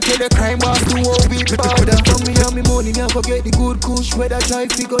night. Me I tell the crime boss to hold me powder. From me and me money me I go get the good kush. Whether try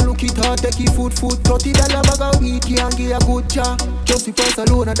figure look it hard take it food. $30 bag of weed can't give a good job. Just the price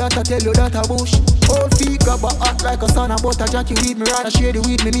alone and that I tell you that a bush. Old feet grab a hot like a son of butter. Jackie weed me rather share the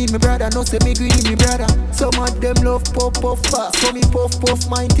weed me mean me brother. No say me greedy me brother. Some of them love puff fast. So me puff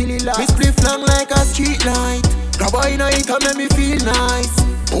mine till he lasts. Me spliff long like a street light. Grab a night and make me feel nice.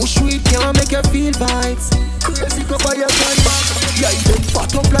 Push weed can't make you feel vibes. Crazy go buy a gun back. Yeah, them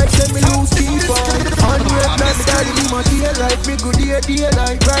fat up like say me lose 3-5. On red like me daddy be my tail light. Me good day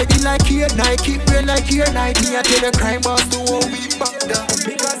daylight. Riding like here night. Keep rain like here night. Me I tell the crime boss to hold me back down.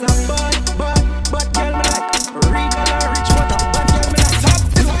 Because I'm bad girl me like regal and rich. What a bad girl me like top.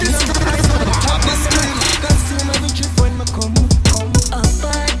 Looking at the eyes on the top of the screen. Consume every trip when me come. A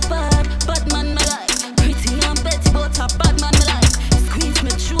bad man me like. Pretty and petty but a bad man me like. Squeeze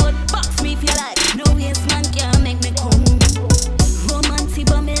me throat, box me if you like. No waste man can't make me come. Romantic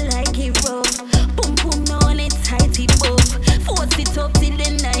but me like it rough. Boom no on it tight it buff. Force it up till the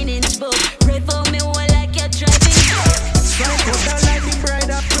 9-inch buff. Rev on me all like you're driving. Strike out down like the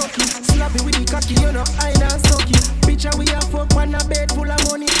bride of Chucky. Slap it with the cocky, you know I dance sucky. Picture we a fuck on a bed full of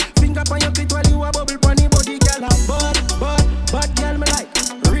money. Finger on your clit while you a bubble pon the body. Girl a bad girl me like.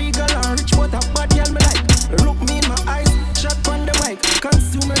 Regal and rich but a bad girl me like. Look me in my eyes, shot on the mic.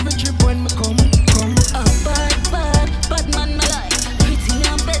 Consume every trip when me come. A bad man me like. Pretty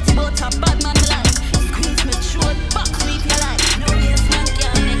and petty but a bad man me like. Squeeze me throat, box me if you like. No waste man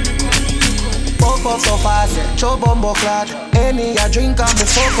can't make me come. Fuck up so fast, show bumbo clot. Any a drink and me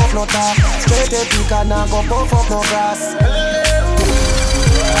fuck up no talk. Straight a pick and I go puff up no grass.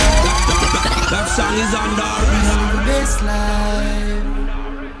 That song is on the this life.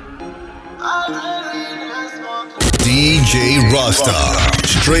 DJ Rasta,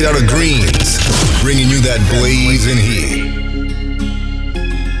 straight out of Greens, bringing you that blazing heat.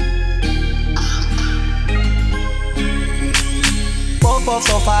 puff up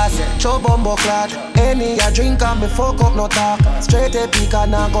so fast, show bumbo clot. Any a drink and me fuck up no talk. Straight a pick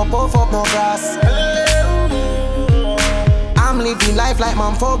and I go puff up no grass. I'm living life like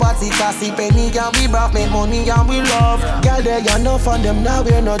man for body. Cassie penny and we brave, make money and we love. Girl they enough and them now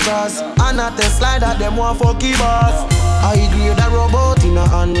wear no jazz. And at the slide that them want fucky boss. I agree with that robot in a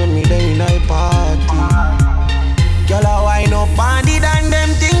hand when me day in a party. Girl I wind up on it and them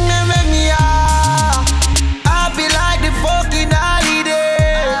thing they make me happy like the fucking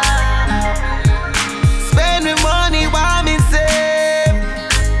holiday. Spend me money while me save.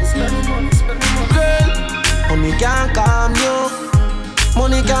 Girl, money can't calm you.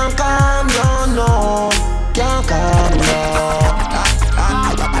 Money can't calm you, no. Can't calm you.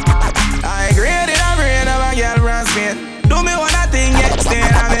 I agree that I'm ready of a girl from Spain. Do me one thing, yeah, stay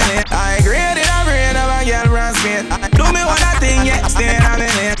a minute. I agree that I'm ready of a girl from Spain. Do me one thing, yeah, stay a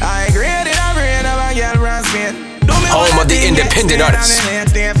minute. I agree that I'm ready of a girl from Spain. Home of the independent artists.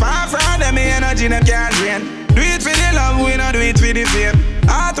 Stay far from them, energy them can't drain. Do it for the love, we not do it for the fame.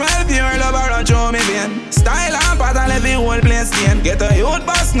 Heart 12 pure love around show me vein. Style and pattern let the whole place stain. Get a youth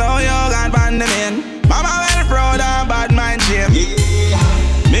bus now, you can't ban them in. Mama well proud and bad mind shame. Yeah.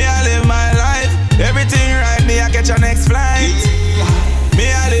 Me I live my life, everything right, me I catch a next flight. Yeah. Me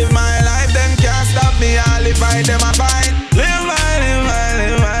I live my life, them can't stop me, I live by them I fight. Live my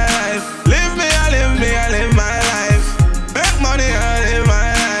life. Live me, I live my life. Make money, I live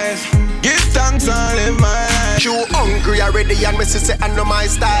my life. Give thanks, I live my life. You hungry already and me say I know my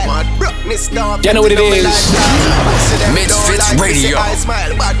style. Brokeness down. You know what it is. Misfits Radio. I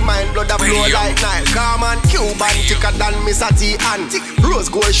smile, bad mind, blood a flow like Nile. Calm and Cuban, thicker than Miss T and Rose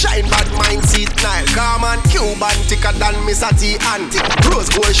gold shine, bad mind seat Nile. Calm and Cuban, thicker than Miss T and Rose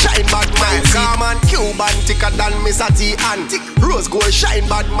gold shine, bad mind. Calm and Cuban, thicker than Miss T and Rose gold shine,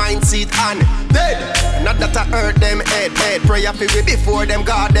 bad mind seat and dead. Not that I hurt them head. Prayer for me before them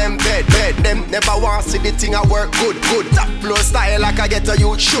got them bed. Them never want see the thing I work good. Top flow style like I get a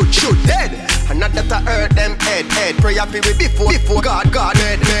youth shoot dead. And not that I hurt them head. Prayer for me before God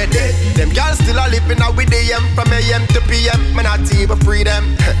dead. Them girls still a living out with AM from AM to PM. Man not even free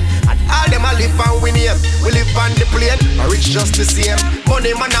them. And all them a live and we name. We live on the plane, I rich just the same.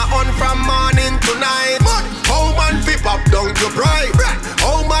 Money man a on from morning to night. How man fi pop down to bright.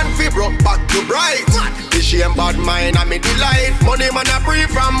 How man fi broke back to bright. The shame bad mind and me delight. Money man a free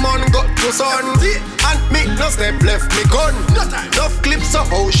from mon go to sun. And me no step left me gun. Enough clips of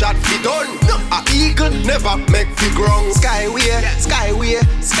how shot fi done. A eagle never make fi ground. Skyway.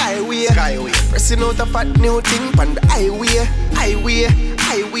 Pressing out a fat new thing on the highway.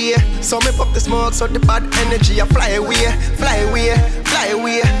 So me pop the smoke so the bad energy a fly away.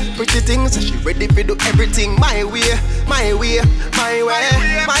 Pretty things so she ready fi do everything my way.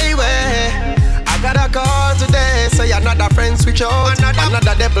 I got a call today, so you're not a friend switch out.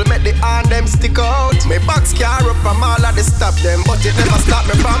 Another devil make the hand them stick out. Me box car up from all of the stop them, but it never stop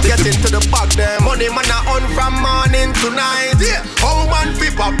me from getting to the back them. Money man a on from morning to night. How man fi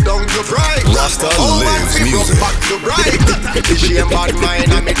pop down to bright. Rasta How man lives fi broke music. back to bright. The shame bad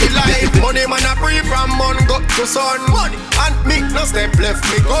mind and me delight. Money man a free from mon go to sun. And me no step left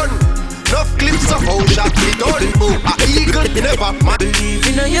me gun. Enough clips of how shot me done. A eagle never man. Believe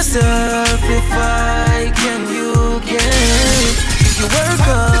in yourself, if I can, you can. If you work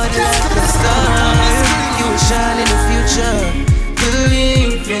hard like a star, you will shine in the future.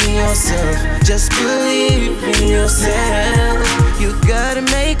 Believe in yourself, just believe in yourself. You gotta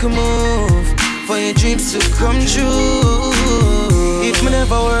make a move for your dreams to come true. If me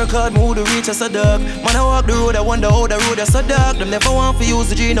never work hard, me woulda reach as a dog. Man, I walk the road, I wonder how the road is so dark. Them never want to use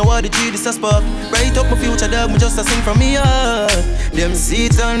the G, know what the G, this a spark. Bright up my future, dog, me just a sing from me heart. Them see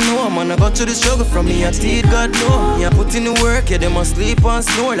it and know, man, I got to the struggle from me, I did God know. Me I put in the work, yeah, them must sleep and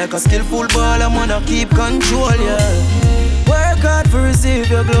snore. Like a skillful baller, man, I keep control, yeah. Work hard for receive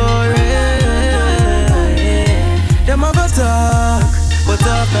your glory, yeah. Them I go talk, but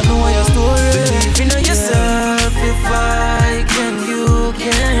talk not know your story. Believe in yourself, if I can, you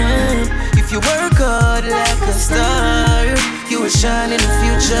can. If you work hard like a star, you will shine in the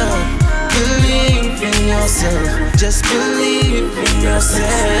future. Believe in yourself, just believe in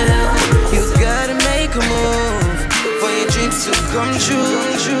yourself. You gotta make a move for your dreams to come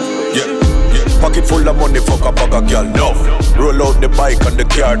true. Yeah. Pocket full of money, fuck a bag of girl, no. Roll out the bike and the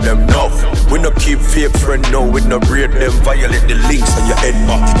car, them, no. We no keep fake friend, no. We no braid them, violate the links on your head,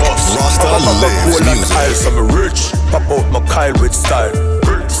 back bust. Rasta lives music. Ice, I'm rich, pop out my Kyle with style.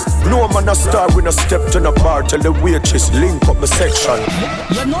 No man a star, we no step to the bar. Tell the waitress, link up my section.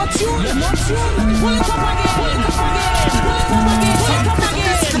 You're not you. Pull it up again.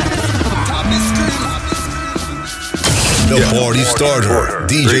 The party starter,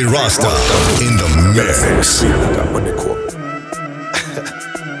 DJ Rasta, in the mix.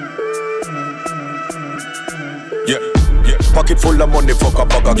 Pocket full of money, fuck a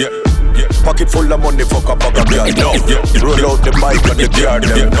bag of Pocket full of money, fuck a bag of girl. No, roll out the mic and the guard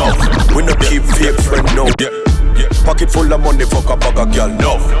them. No, we no keep fake friend. No, pocket full of money, fuck a bag of girl.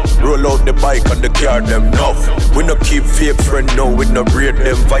 No, roll out the bike and the car them. No, we no keep fake friend. No, we no braid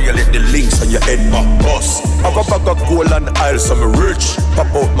them. Violate the links on your head back bus. Have a bag of gold and aisles, so me rich.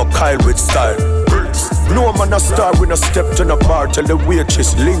 Pop out my Kyle with style. No man a star, we no step to the bar. Tell the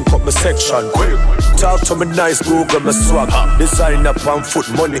waitress, link up my section. Talk to me nice, Google my swag. Design up on foot,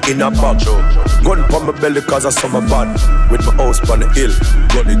 money in a bag. Gun pon my belly cause I saw my bad. With my house on the hill,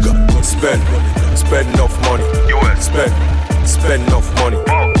 gunny gun. Spend enough money. Spend enough money.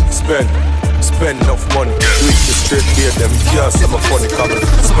 Spend enough money. Reach the straight here, them can't see my funny coming.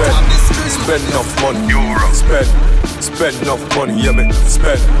 Spend enough money. Spend enough money, yeah me.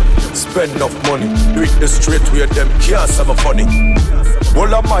 Spend enough money. Do it the straight way, them can't see my funny.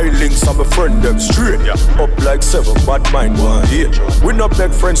 All of my links and my friend them straight. Up like 7, bad mind 1 8. We no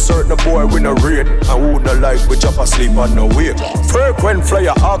beg friends, certain boy we no rate. And who no like we drop asleep and no wait. Frequent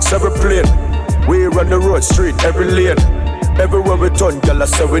flyer, ask every plane. We run the road street, every lane. Everywhere we turn, y'all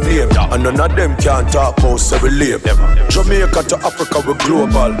say we name. And none of them can't talk about say we live. Jamaica to Africa, we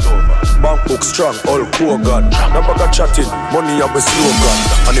global. Bank book strong, all Kogan. No bag of chatting, money and we slogan.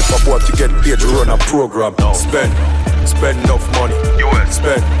 And if a boy to get paid, we run a program. Spend enough money.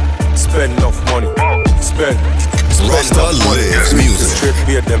 Spend enough money. Spend enough money. Music. Straight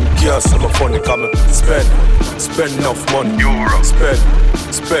pay them girls, some funny coming. Spend enough money.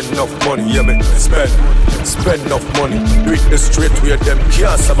 Spend enough money. Yeah me. Spend enough money. Do it the straight way them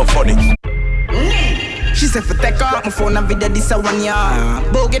girls, some funny. She said for take off my phone and video this a 1 year.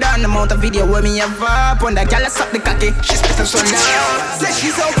 Boogie down the amount of video where me have up. When that gal suck the cocky, she spit so loud. Say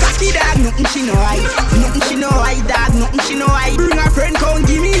she's so cocky dog, nothing she know I. Nothing she know I dog, nothing she know I. Bring her friend come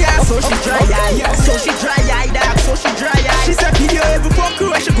give me a so she dry eye. So she dry eye dog, so she dry eye. She said video every fuck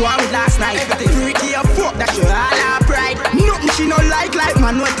crew she go on with last night. Everything freaky a fuck that you all her pride. Nothing she know like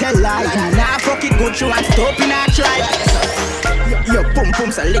man no tell lie. Nah fuck it good she want stop in her tribe. Yo, pum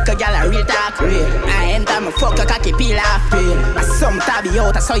pum, so lick a gal a real talk real. I enter me fuck a cocky peel off peel. I some tabby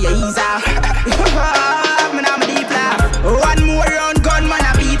out, I saw you ease off. Man, I'm a deep laugh. One more round gun, man,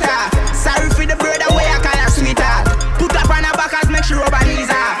 I beat her. Sorry for the brother way I call her sweetheart. Put up on her back as make she rub her knees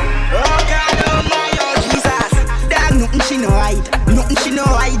off. Oh God, oh my, oh Jesus. Dog, nothing she know hide. Nothing she know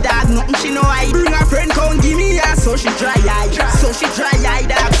hide, dog, nothing she know hide. Bring her friend, come give me a so she dry eye. So she dry eye,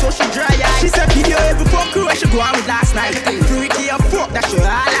 dog, so she dry eye. She said video every fuck crew she go on with last night. Freaky a fuck that she all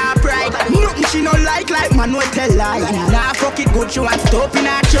her pride. Nothing she no like man no tell lie. Nah fuck it good she want stop in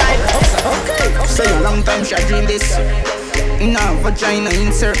her tribe. Okay. So a long time she dream this. Nah vagina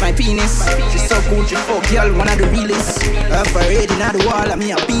insert my penis. She so cool she fuck girl one of the realest. Have her head in the wall and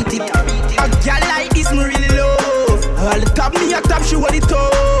me a beat it. A girl like this me really love. All the top me a top she hold it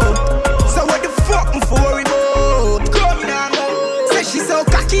up. So what the fuck me for worry about? Come now. Say she so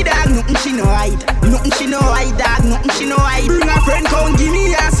cocky dog, nothing she no hide. Nothing she no hide dog, nothing she no hide. Bring her friend come give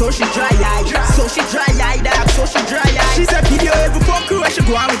me a so she dry eye. So she dry eye dog, so she dry eye. She said video every fuck crew she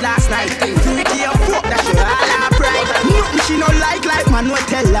go on with last night. Freaky a fuck that she all her pride. Nothing she no like man no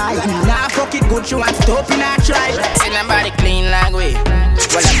tell lie. Nah fuck it good she want stop in her tribe. See nobody clean like we.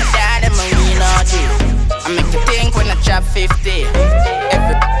 Well I'm a dad and my wheel all day. I make you think when I chop 50.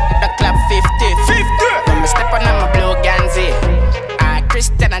 Every I clap 50. When I step on my blue Ganzi. I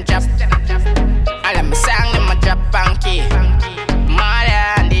Christian and drop. I let me sing in my drop punky. Mother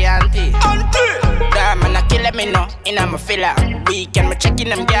and the auntie. Damn man I kill me no in a filler. Weekend me checking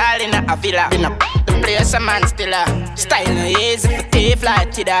them girl in a villa. In a the place a man still a style no easy for thief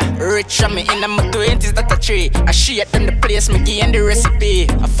like Tida. Rich on me in my 20s that a tree. I shit in the place me gain the recipe.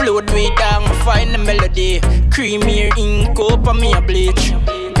 I float way down I find the melody. Creamy ink up on me a bleach.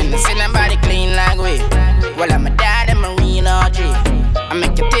 And I see nobody clean like we. Well I'm a dad and my real OG. I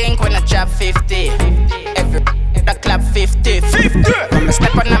make you think when I chop 50. Every I clap 50. When I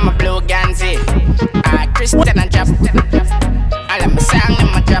step on my blue Ganzi. I Christian and drop. I let me sing in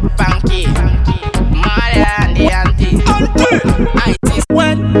my drop punky. Mother and the auntie. I taste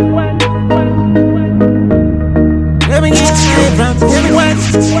when. Let me get high from give me when.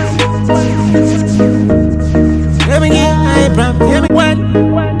 Let me get high from give me when.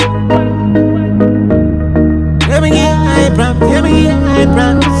 Let me get high from give me high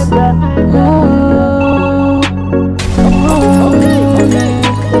from. Okay.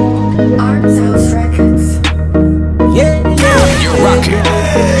 Arms House Records. Yeah, yeah. You're rocking.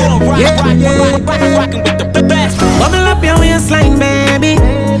 Yeah, yeah. Rocking with the best. Bubble up your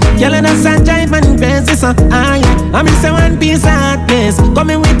Benz, yeah. I miss one piece of happiness. Come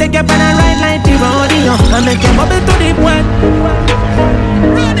in, we take up on a ride like the rodeo. I make you bubble to the point.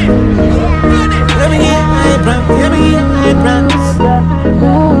 Let me get high props, let me get high props.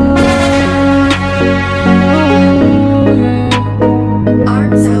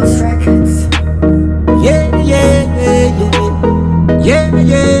 Arms House Records. Yeah, yeah, yeah, yeah,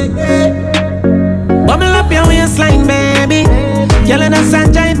 yeah, yeah. Bubble up your waistline, baby. Girl, and that's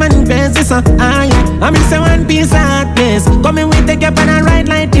a giant man crazy, so yeah. I miss one piece of happiness. Come in, we take up on a ride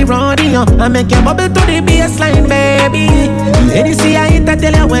like the rodeo. I make you bubble to the baseline, baby. Lady see I hit, I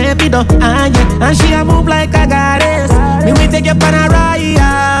tell you where it do, yeah. And she a move like a goddess. Me we take up on a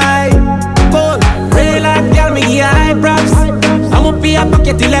ride. Cold, real life, girl, me give high props. I'ma be a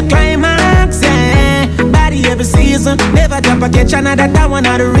pocket till a climax, yeah. Body every season, never drop a catch another, that one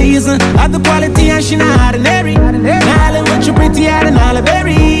of the reason. Of the quality and she not ordinary. Now what you prettier than all the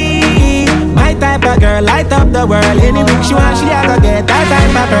berry. My type of girl, light up the world. Any bitch she want, she a go get that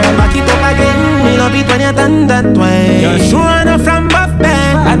type of girl. Back it up again, me love it when you turn that way. You're sure enough from buff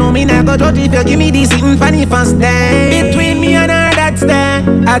band. I know me never judge if you give me this sitting funny first day. Between me and her, that's there.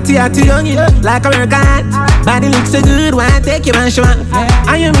 Atty young, like a workout. Body looks so good, why take you and show up?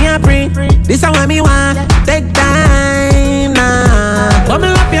 And you me a pre, this is what me want. Take time now.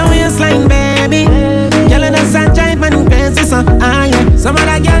 Bubble up your waistline, baby. Girl, and that's a giant man crazy, so yeah. Some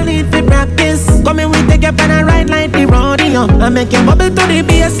other girl need to practice. Come in, we take up on a ride like the rodeo. I make you bubble to the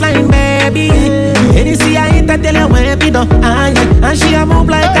baseline, baby. Any see I hit, I tell you where it do, yeah. And she a move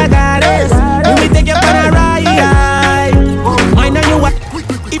like a goddess. And we take up on a ride. I know you what.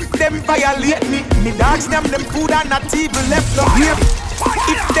 If them violate me dogs them food and not even left no grave.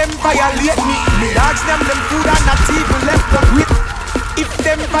 If them violate me dogs them food and not even left no grave. If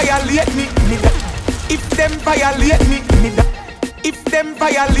them violate me if them violate me if them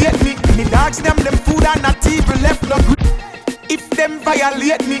violate me dogs them food and not even left no grave. If them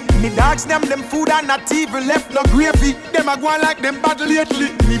violate me dogs them food and not even left no gravy. Them a go like them bad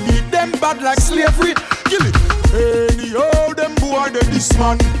lately. Me beat them bad like slavery. Kill it. Anyhow, them boy they this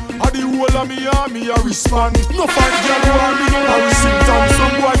man. A the whole of me army a respond. No fight girl who are me no Harry Simpson.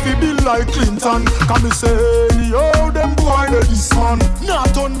 Some boy fi build like Clinton. Can me say anyhow, them boy they this man.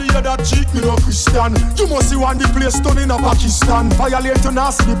 Not on the other cheek, me no Christian. You must see one the place done in a Pakistan. Violate you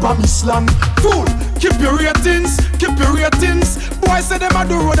not see the promised land. Fool, keep your ratings, keep your ratings. Boy say them a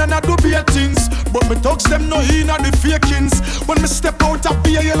do road and a do beer things. But me thugs them no in a the fakings. When me step out a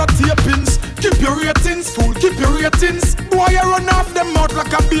beer yellow tapings. Keep your ratings, fool, keep your ratings. Boy you run off them mouth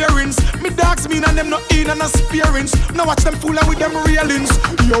like a bearings. Me dogs mean and them no in and a spearings. Now watch them fooling with them railings.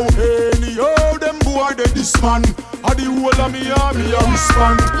 Yo, anyhow, them boy they this man. A the whole of me army a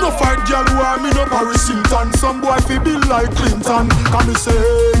respond. No fight girl who are me no Paris Hilton. Some boy fi build like Clinton. Can me say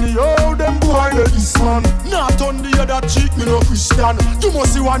anyhow, them boy they this man. Not on the other cheek, me no Christian. You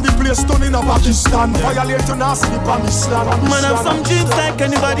must see one the place done in a Pakistan. Violate you not see the promised land. Man have some jeeps like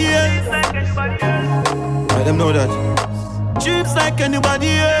anybody else. Let them know that. Jeeps like anybody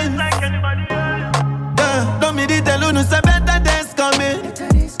else. Yeah, don't me tell you no say better days coming.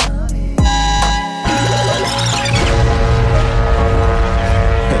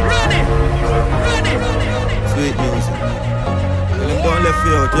 Sweet music. Let them go left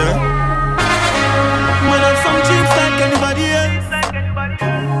you out, yeah? Man have some jeeps like anybody else.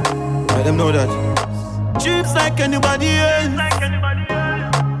 Let them know that. Jeeps like anybody else.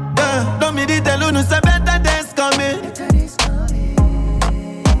 Yeah, don't me tell you no say better days coming.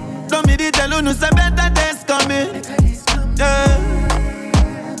 Don't me tell you no say better days coming. Yeah.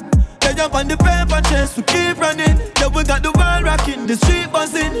 They jump on the paper chase, we keep running. Yeah, we got the world rocking, the street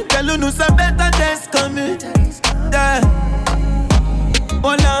buzzing. Tell you no say better days coming. Yeah.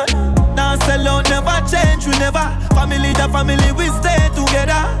 Oh Lord, now sell out, never change, we never. Family to family, we stay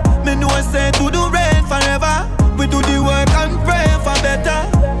together. Me know say to the rain forever. We do the work and pray for better.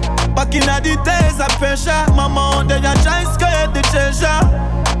 Back in the days of pressure, mama on there try escape the treasure.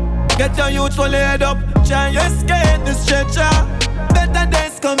 Get your youth full head up, try escape the stretcher. Better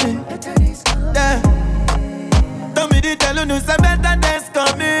days coming, yeah. Tell me the tell you no say better days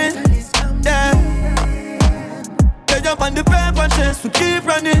coming, yeah. They jump on the paper chase, we keep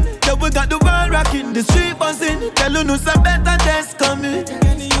running. Yeah, we got the world rocking, the street buzzing. Tell you no say better days coming.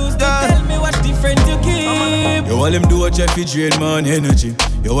 Tell me what different you keep. Yo, all them do a Jeffy drain man energy.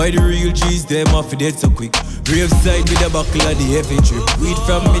 Yo, why the real G's them off dead so quick? Brave side with the buckle of the heavy trip. Weed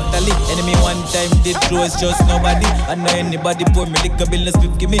from Italy, enemy one time did close just nobody. And now anybody pour me liquor bill and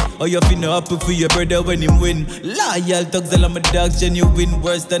split give me. Oh, you finna happy for your brother when him win. Loyal thugs all of my dogs genuine.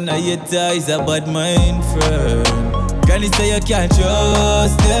 Worse than a hater is a bad mind friend. Granny say you can't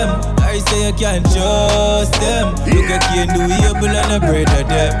trust them. I say you can't trust them. Look at Kane, do able and a bread of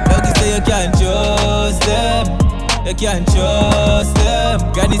them. Doggy say you can't trust them. You can't trust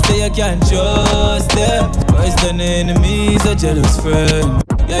them. Granny say you can't trust them. Worse than enemies, a jealous friend.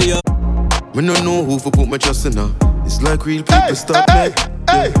 Yeah, yo. Me no know who for put my trust in her. It's like real people stop me.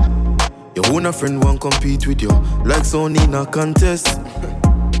 Hey. Your own a friend won't compete with you, like Sony in a contest.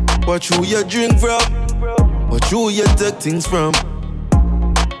 Watch who you drink from, watch who you take things from.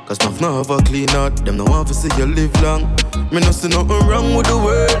 Cause enough now have a clean heart, them no want to see you live long. Me no see nothing wrong with the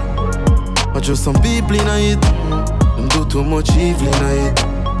world, but just some people in it, them do too much evil in it.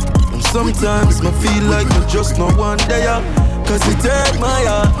 And sometimes me feel like me just no one there, cause it hurt my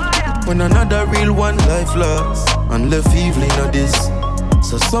heart when another real one life lost and left evil in this.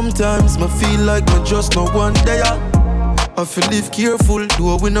 So sometimes me feel like me just no one there. I feel live careful,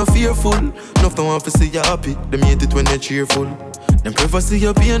 though we not fearful. Enough don't want to see you happy, them hate it when you're cheerful. Them prefer see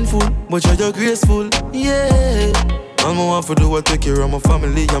you painful, but you're graceful. Yeah, I'm want to do what take care of my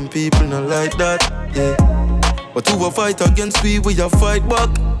family and people not like that. Yeah, but who will fight against we a fight back.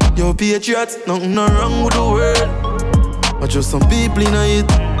 You're patriots, nothing not wrong with the world, but just some people in it,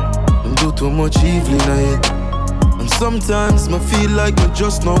 them do too much evil in it. And sometimes me feel like me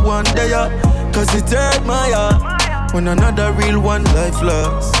just no one there, cause it hurt my heart when another real one life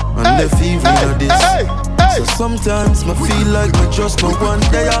lost and left evil in this. So sometimes me feel like me just no one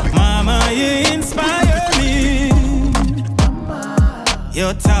there. Mama, you inspire me.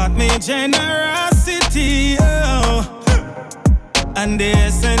 You taught me generosity, oh, and the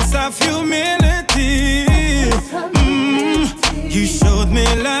essence of humility. You showed me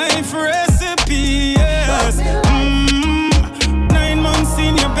life recipe, yes. 9 months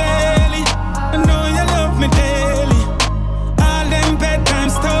in your belly, I know you love me daily. All them bedtime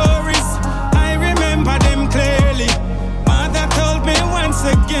stories, I remember them clearly. Mother told me once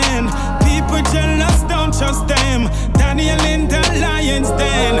again, people jealous, don't trust them. Daniel in the lion's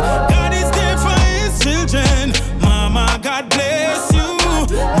den, God is there for his children. Mama, God bless you.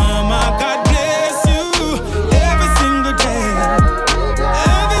 Mama, God bless you. Every single day,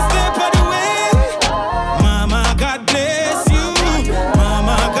 every step of the way. Mama, God bless you.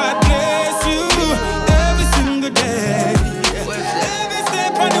 Mama, God bless you. Every single day, every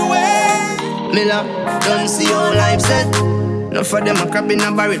step of the way. Miller, don't see your life set. No for them a crap in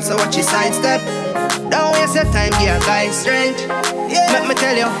a barrel, so watch your sidestep. Don't waste your time, give a guy strength. Yeah. Let me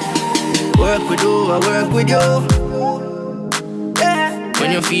tell you, work with you, I work with you. Yeah.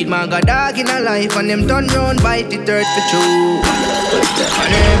 When you feed my god dog in a life and them turn round, bite the dirt for true.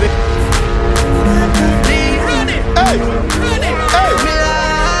 And every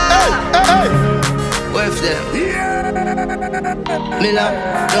with them. Miller,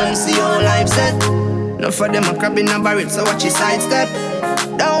 don't see your life set. No for them a crab in a barrel, so watch your sidestep.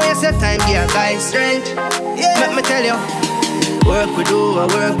 Don't waste your time, give a guy strength. Yeah. Let me tell you, work with you, I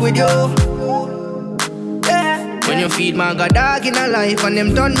work with you. Yeah. When you feed my god dog in a life and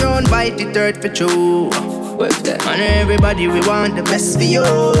them turn round, bite the dirt for true. With them. And everybody we want the best for you.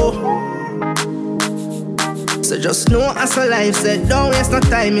 So just know as a life said, don't waste no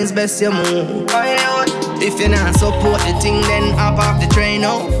time, it's best you move. If you not support the thing, then hop off the train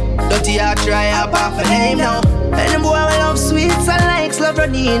now. Dirty heart try hop off the name now. And the boy will love sweets and likes love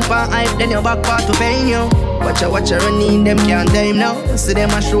running for hype, then your back part to pain you. Watch you running, them can't tame now. See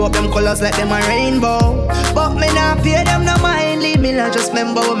them a show up them colors like them a rainbow. But me not pay them no mind, leave me not just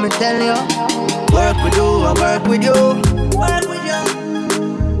remember what me tell you. Work with you, I work with you. Work with you.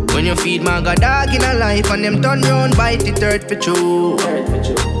 When you feed my god dog in a life and them turn round, bite the dirt for true.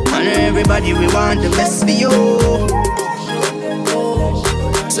 And everybody we want the best for you.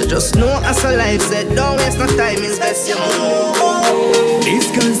 So just know as a life said, don't waste no time, it's best you move. This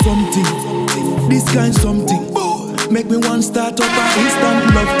kind something, this kind something. Make me want start up an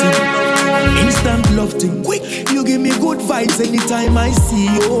instant love thing. Instant love thing. Quick, you give me good vibes anytime I see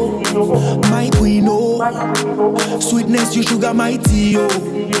you. My queen, oh. Sweetness, you sugar, my tea, oh.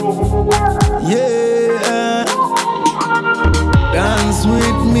 Yeah. Dance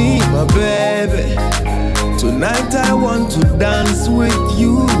with me, my baby. Tonight I want to dance with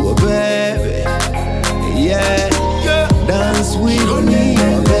you, baby. Yeah. Dance with me,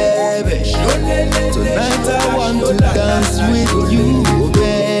 my baby. Tonight I want to dance with you,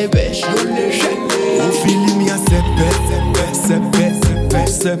 baby. You feeling me a sepe, sepe, sepe,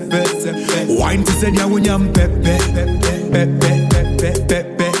 sepe, sepe. Wine to say ya when you're pepe, pepe, pepe, pepe,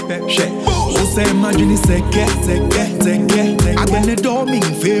 pepe. Who say imagine it's seke, seke, seke. I been the doming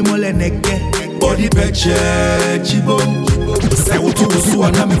fame ole neke. Body peche, chibom. Say what you so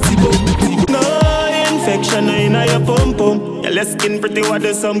na me tibom. No infection in your pum pum. Your skin pretty what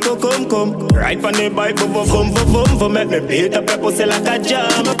there's some cum. Right on the bike, boom. Make me beat up your pussy like a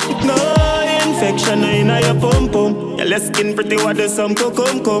jam. No infection in your pum pum. Your skin pretty what there's some cum.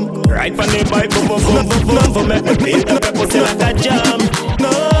 Right on the bike, boom. Make me beat up your pussy like a jam.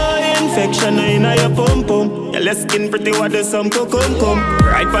 No infection in your pum pum. Your skin pretty what there's some cum.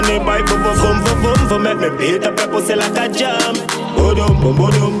 Right on the bike, boom. Make me beat up your pussy like a jam. Boom.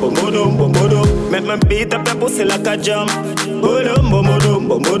 Make me beat up your pussy like a jam. Boom.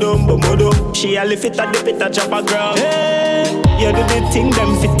 She a lift it at the pit a chop a gram. Hey, you do the thing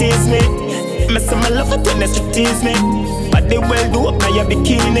them fi tease me. Me say me love it when you tease me. But they well do up now your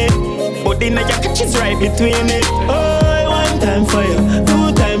bikini. But then now your catches right between it. Oh, one time for you,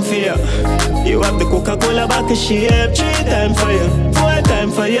 two time for you. You have the Coca-Cola back of shape. 3 time for you, 4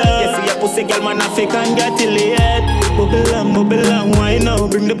 time for you. You see your pussy girl man a fake and get till the head. Bubble on, why now?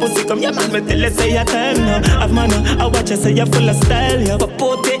 Bring the pussy come, yeah man, me tell you say your time now. Have man, I watch you say you're full of style, yeah. But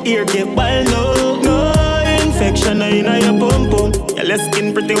put the ear get wild, no infection in your pum pum. Your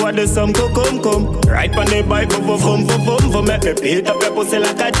skin pretty what there's some cum. Right on the bike, boom. Make me beat up your pussy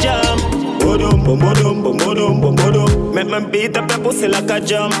like a jam. Boom. Make me beat up your pussy like a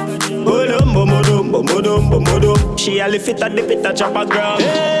jam. Boom. She a lift it at the pit a chop a gram.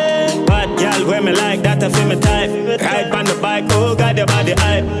 Hey, bad girl, wear me like that, I feel me type. Ride on the bike, oh God, your body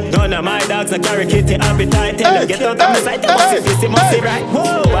hype. None of my dogs, I carry kitty appetite. Tell them get out of my sight, you must see, must see right.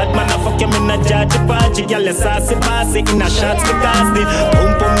 Whoa, bad man, I fuck him in a judge, party. Girl, you saucy, bossy, in a shots because the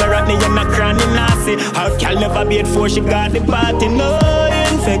boom, me rock me, and a cranny nasty. How girl never be it for she got the party. No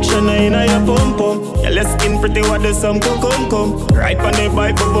infection in your pum pum. Your skin pretty what there's some cum. Right on the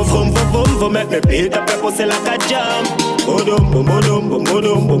bike, boom. Make me beat up your pussy like a jam. Boom.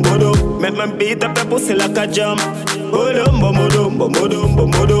 Make me beat up your pussy like a jam. Boom.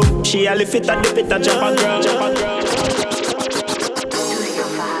 She a lift it at the pit a chop a gram.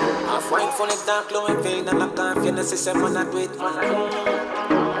 Wine funny dark glowing vein and I can't feel the system when I do it.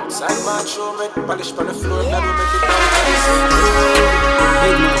 Sidebar show me polish on the floor that will make it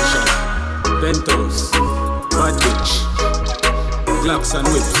big mansion, bentos, bad bitch, Glocks and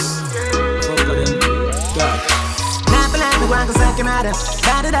whips. Fuck them, dark. Me want to suck him out of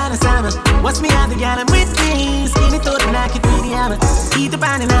better than a summer. What's me out the gal I'm with me? Skinny thought when I could be the hammer. Eat the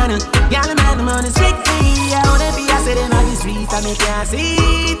pan and nana. Gal I'm at the money strictly. I wanna be a city on the street. I make you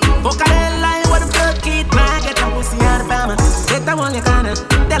see it. Fuck a hell line what a blood kid. Man, get a pussy out of Bama. Get that one you kinda.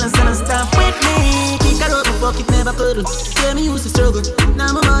 Tell him some stuff with me. Kick her up and fuck it never could. Tell me used to struggle. Now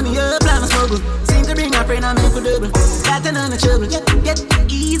my money up, plan my struggle. Seem to bring a friend I make a double. Got another trouble. Get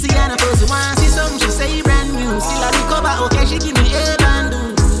easy and a pussy. Once see something she say brand new. Still I recover. Okay, she give me a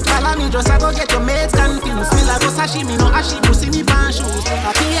bandu. Follow me just I go get your mates confused. Me like go sashimi, no ashibu, see me pan shoes.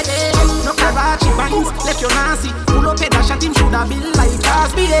 I pay a day, no Karachi binds. Left your Nancy, pull up a dash at him, should have been like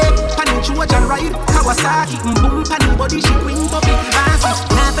Cosby. Panning George and ride, Kawasaki, boom, panning body, she wing, but 50 bands.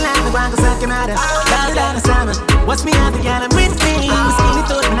 Now for life, the one goes like a matter. Better than a summer. What's me out the gal, I'm with me. I'm skinny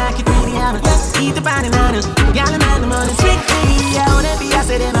thought when I could be the hammer. Eat the pan and nana. Gal, I'm at the money strictly. I wanna be a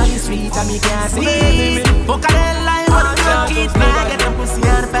city on the street, and me can't see. Fuck a hell line, what a kid, man, I get them pussy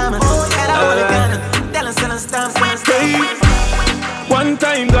out of Bama. Get out of the gun, tell us and stamp. One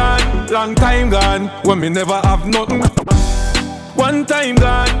time gone, long time gone, when me never have nothing. One time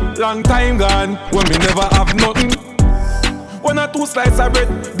gone, long time gone, when me never have nothing. 1 or 2 slices of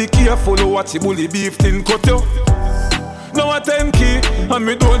bread, be careful of what you bully beef tin cut you. Now a 10 key, and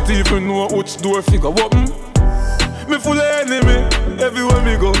me don't even know which door figure open. Me full of enemy, everywhere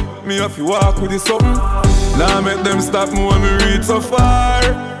me go, me have to walk with this something. Now make them stop me when me reach so far.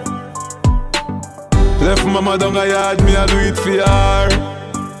 Left mama down a yard, me a do it for her.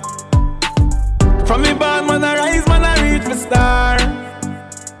 From me born, man I rise, man I reach me star.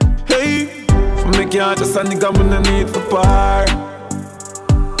 Hey, from me can't just a nigga when I need for par.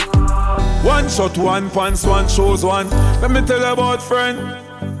 One shot, one pants, one shows one. Let me tell you about friend.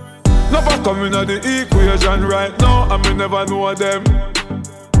 Never come in the equation right now, and me never know them.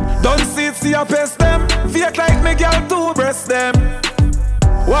 Don't see I pest them. Fake like me girl to breast them.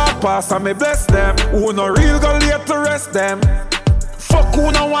 Walk past and me bless them. Who no real go late to rest them. Fuck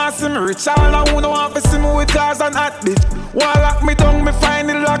who no want see me rich. All and who no want to see me with cars and hot bitch. Why lock me down, me find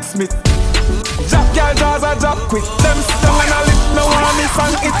the locksmith. Jack girl jaws a drop quick. Them strong and a lip, no one miss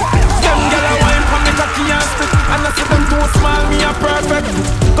on it. Them girl a wine for me cocky and spit. And I see them too small, me a perfect.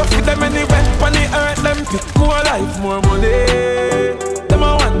 Go fit them anywhere, when the earth them pick. More life, more money. Them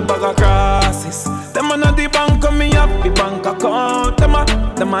a one bag of crosses. Them a not the bank, me have the bank account. Them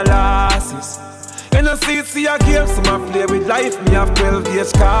a losses. You know see a game, so I play with life. Me have 12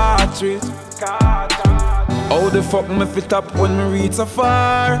 gauge cartridge. How the fuck me fit up when me reach so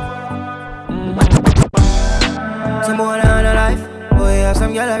far? Some boy on a life. Boy, have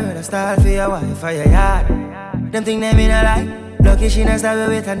some girl I rather start for your wife for your yard. Them think them in a life. Lucky she not stab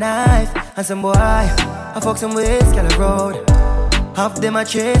with a knife. And some boy, I fuck some ways, girl a road. Half them a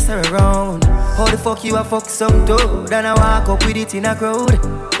chase her around. How the fuck you a fuck some toad? And I walk up with it in a crowd.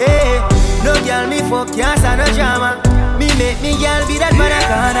 Hey, no girl me fuck, can't stand no drama. Me make me girl be that man a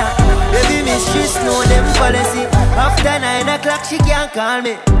corner. Baby mistress know them policy. After 9 o'clock she can't call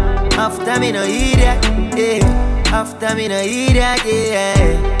me. After me no hear that, yeah. After me no hear that,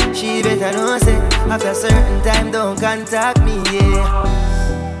 yeah. She better know say after certain time don't contact me,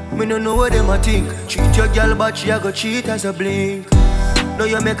 yeah. Me no know what them a think. Treat your girl but she a go cheat as a blink. Now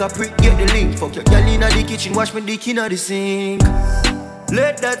you make a prick get the link. Fuck your girl inna the kitchen, wash me dick inna the sink.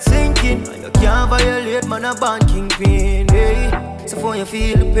 Let that sink in. You can't violate man a banking pin, hey. So for you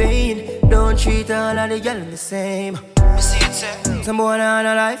feel the pain, don't treat all of the girl the same. Some boy on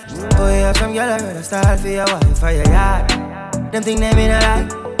a life. Boy, have some girl I rather start for your wife for your yard. Them think them in a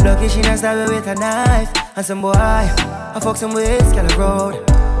life. Lucky she not stab with a knife. And some boy, I fuck some ways, girl a road.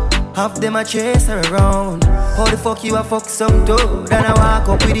 Half them a chase her around. How the fuck you a fuck some toad? And I walk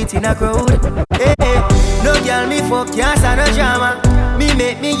up with it in a crowd. Hey, no girl me fuck, can't stand no drama. Me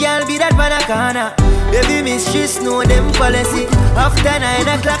make me girl be that man a corner. Baby mistress know them policy. After 9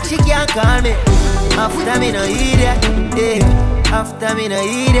 o'clock she can't call me. After me no hear that, yeah. After me no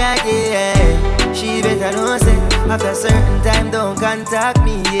hear that, yeah. She better know say after certain time don't contact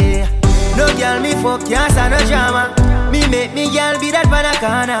me, yeah. No girl me fuck, can't stand no drama. Me make me girl be that man a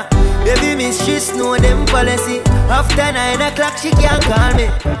corner. Baby mistress know them policy. After 9 o'clock she can't call me.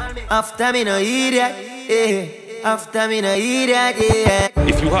 After me no hear that, yeah. After me no hear that, yeah.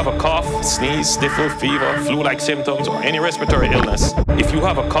 If you have a cough, sneeze, sniffle, fever, flu-like symptoms, or any respiratory illness. If you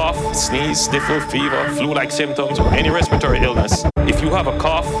have a cough, sneeze, sniffle, fever, flu-like symptoms, or any respiratory illness. If you have a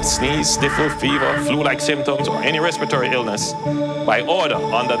cough, sneeze, sniffle, fever, flu-like symptoms, or any respiratory illness. By order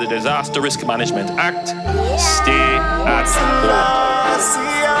under the Disaster Risk Management Act, stay at home.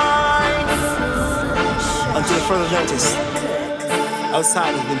 Until further notice,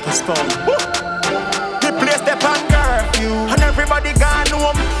 outside has been postponed. The place step on curfew, and everybody gone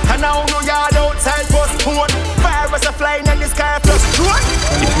home. And now no yard outside postponed. Virus are flying in the sky plus one.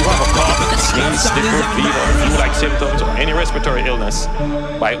 If you have a cough, sneeze, sniffle, fever, flu-like symptoms, or any respiratory illness,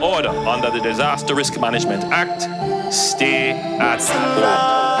 by order under the Disaster Risk Management Act, stay at home.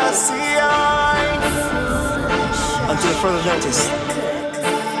 Until further notice,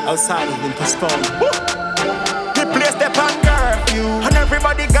 outside has been postponed. The place step on curfew, and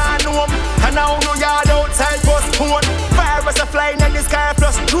everybody gone home. And now no yard outside postponed. Virus are flying in the sky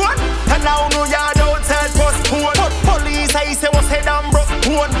plus one. And now no yard outside postponed. Police I say was head and broke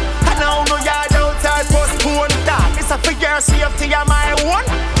bone. And now no yard outside postponed. That is a figure safety of my one.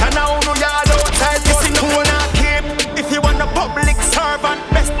 And now no yard outside postponed. If you want a public servant,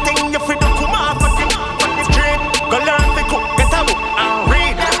 best thing you fi do come off of the street. Go learn to cook, get a book and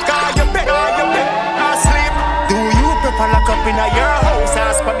read. Cause you bed or sleep. Do you prefer lock up in your house?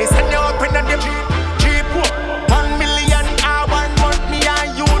 Ask for this and you up in the Jeep. 1 million or 1 month, me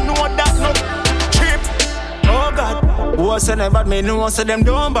and you know that no cheap. Oh God, who say them bad, me know say them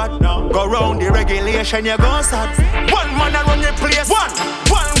don't bad. Go round the regulation, you gon' sad. One man a run the place, one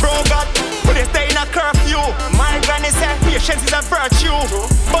bro God. Police stay in a curfew. My granny said patience is a virtue.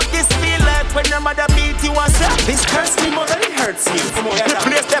 But this feel like when your mother beat you and say this curse me more than it hurts you. The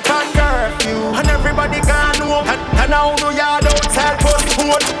place step on curfew, and everybody gone home. And now no yard outside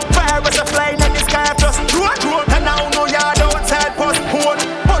postponed. Virus are flying in the sky plus drone. And now no yard outside postponed.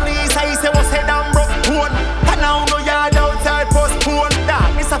 Police I say was head and broke bone. And now no yard outside postponed.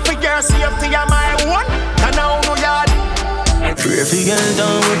 That is a figure safety of my one. And now no yard. Pray for girl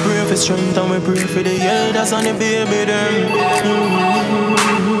down, we pray for strength, and we pray for the elders and the baby them.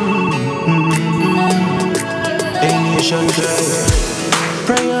 A nation cry.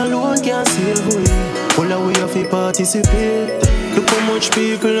 Prayer alone can't save we. All our way have to participate. Look how much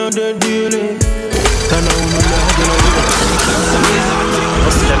people are dead daily. Can I only love you?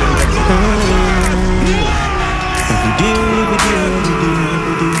 Every day, I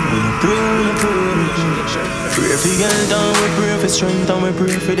pray. Pray for girl down, we pray for strength, and we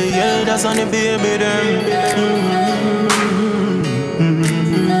pray for the elders and the baby them.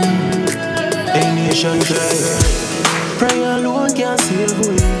 A nation cry. Prayer alone can't save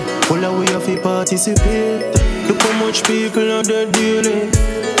we. All our way have to participate. Look how much people are dead daily.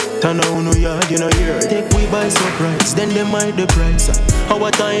 Turn on no yard, you know here. Take we by surprise, then them hide the price. How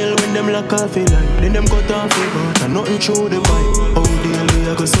a tile when them lock off a line. Then them cut off a bar, and nothing through the pipe. How daily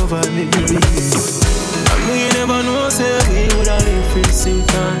I go survive it. We never know, say we woulda live for see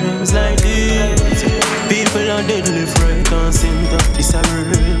times like this. People are dead left, right and center. This a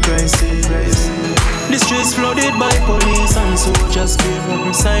real crisis. The streets flooded by police and soldiers give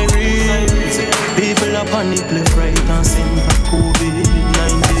up sirens. People are panic left, right and center.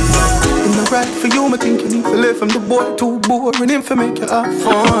 COVID-19. It's not right for you, I think you need to live from the boy too boring him for make you have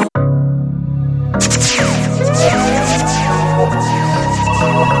fun.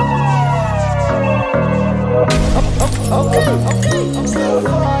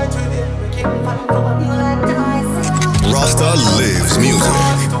 Rasta lives music.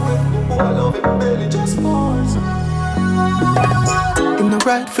 It's not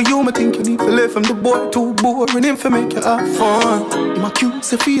right for you, I think you need to live from the boy too boring him for make you have fun. Him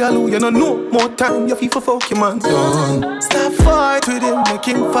accuse if he alone, you know no more time, you feel for fuck your man done. Stop fight with him, make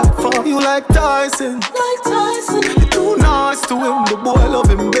him fight for you like Tyson. Like Tyson. You're too nice to him, the boy love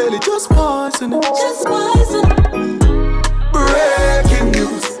him barely, just poison him. Just poison. Breaking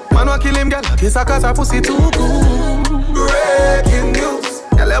news, man wa kill him, girl, kiss her cause her pussy too good. Breaking news,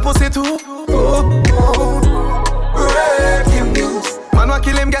 girl, her pussy too good. Breaking news, man wa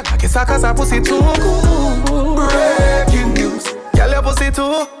kill him, girl, kiss her cause her pussy too good. Breaking news, girl, your pussy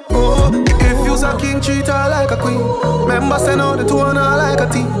too good. If you's a king, treat her like a queen. Remember, send out the two and her like a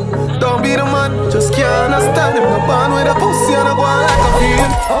team. Don't be the man, just can't understand him. No band with a pussy and a go on like a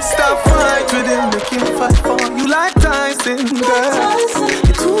fiend. Stop fight with him, make him fight for you like Tyson, girl.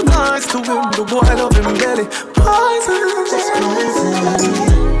 You're too nice to him, the boy love him belly. Poison, just poison.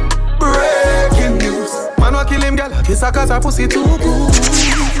 Breaking news, man wa kill him, girl, kiss her cause her pussy too good.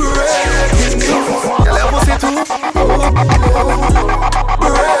 Breaking news, girl, her pussy too good.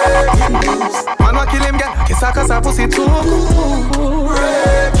 Breaking news, man wa kill him, girl, kiss her cause her pussy too good.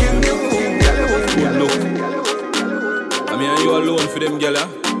 Breaking news, girl, her pussy too good. I mean, are you alone for them, girl?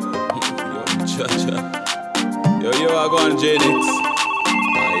 Yo, I go on J-Nix.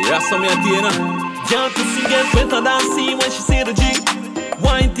 That's some of your Girl pussy get better than C when she see the G.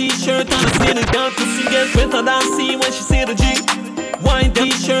 White t-shirt on the skinny. Girl pussy get better than C when she see the G. White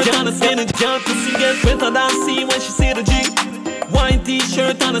t-shirt on the skinny. Girl pussy get better than C when she see the G. White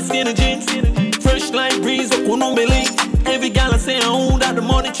t-shirt on the skinny jeans. Fresh like breeze up on belly. Every gal I say I own that the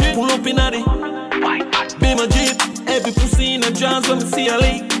money trip. Pull up in at it. Be my jeep. Every pussy in the jars when me see a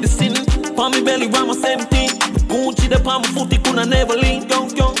leak. The sin on me belly round my 17. Gucci the palm foot it coulda never lean. Young.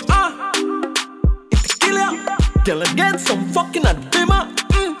 It's a killer. Girl I get some fucking at bimmer.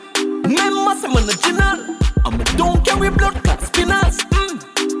 Remember some original. I'm a don't carry blood clot spinners.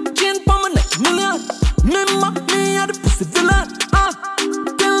 Chain for my neck million. Remember me at the pussy villain.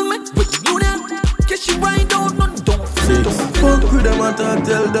 Tell me what you then. Guess she ride out none don't feel. Fuck with them and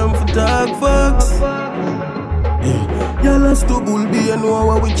tell them for talk fucks. Y'all are stupid, you know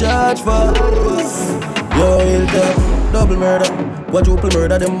what we charge for. Yo, Hilltop, double murder. Quadruple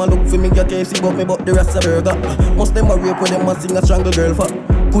murder, them a look for me, get KFC, but me but the rest a burger. Most them a rape when them a sing a strangle girl for.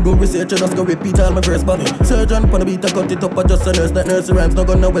 Couldn't research, just go repeat all my verse back. Surgeon pon the beat, I cut it up, I just a nurse. That nursery rhymes not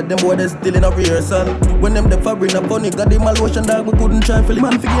gonna wet them boy, they still in a rehearsal. When them for bring a funny, got them a lotion dog, we couldn't try for the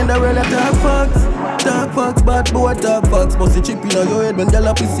man figure in the real talk facts. Talk facts, bad boy, talk facts. Bust the chip in your head when y'all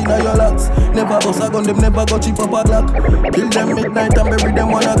a piss in your locks. Never bust a gun, them never go cheap up a clock. Kill them midnight and bury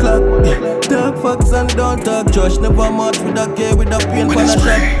them 1 o'clock. Talk facts and don't talk Josh. Never march with a K with a pain for a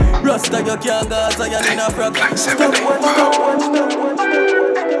shot. Rasta you can't go as I in a frock. Stop watch.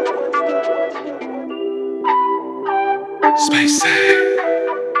 Space.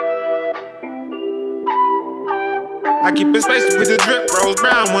 I keep it spicy with the drip, rose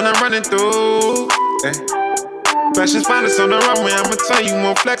brown when I'm running through. Fashion finest on the runway, I'ma tell you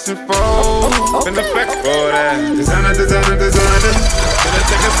more flexing for. Finna flex for that. Designer. Finna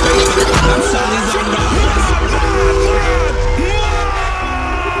take a switch.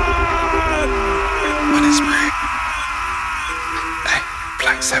 What is spring? Hey,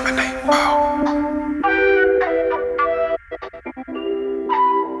 Black 784.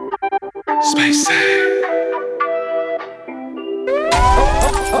 Space.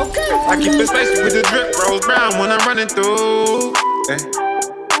 I keep it spicy with the drip, rose brown when I'm running through.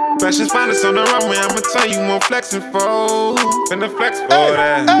 Fashion's finest on the runway, I'ma tell you more flexing for. Finna flex for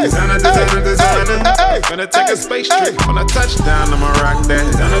that. Designer. Finna take a space trip. When I touch down, I'ma rock that.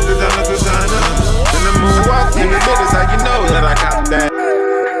 Designer. Finna move walk in the business, how you know that I got that.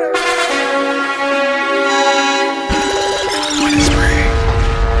 What is spring?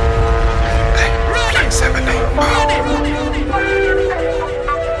 Hey, Black 784.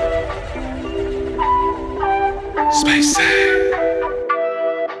 Space.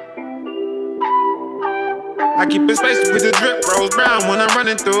 I keep it spicy with the drip, rose brown when I'm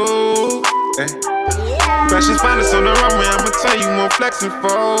running through. Fashion's finest on the runway, I'ma tell you more flexing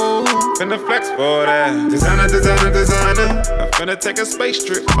for. Finna flex for that. Designer, designer, designer. I'm finna take a space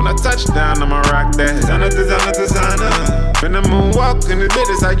trip. When I touch down, I'ma rock that. Designer, designer, designer. Finna moonwalk in the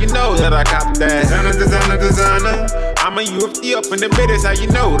business, how you know that I cop that. Designer, designer, designer. I'm a UFD up in the business, how you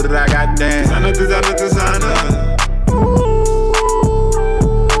know that I got that. Designer, designer, designer.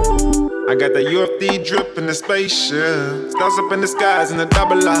 I got the UFD drip in the spaceship. Stars up in the skies in the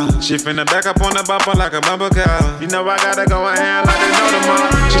double R. She finna back up on the bumper like a bumper car. You know I gotta go a hand like they know tomorrow.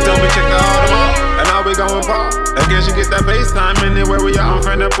 She told me check the Audemars, and now we going far. Again she get that FaceTime anywhere we are. I'm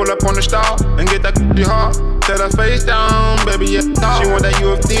finna pull up on the star and get that cookie hard. Tell her face down, baby, yeah. She want that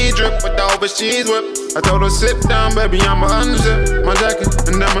UFD drip with the overseas whip. I told her sit down, baby, I'ma unzip my jacket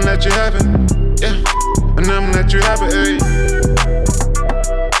and I'ma let you have it. Yeah, and I'ma let you have it, ayy.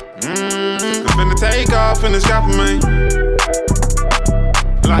 I'm finna take off in the sky for me.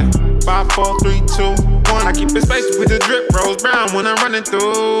 Like 5, 4, 3, 2, 1. I keep it spicy with the drip, rose brown when I'm running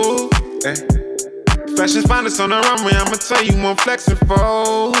through. Fashion's finest on the runway, I'ma tell you more flexing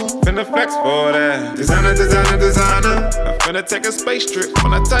for. Finna flex for that. Designer, designer, designer. I'm finna take a space trip.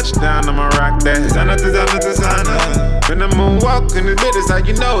 When I touch down, I'ma rock that. Designer, designer, designer. Finna moonwalk in the business, how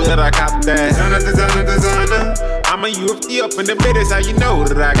you know that I cop that. Designer, designer, designer. I'm a UFD up in the business, how you know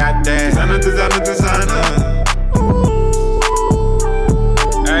that I got that. Designer, designer, designer.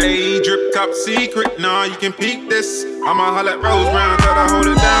 Hey, drip top secret, nah, you can peek this. I'ma holler at Rose Brown, tell her hold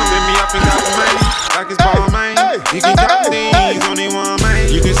it down. Bend me up and got the man, like it's Paul Main. You can cop these, only one man.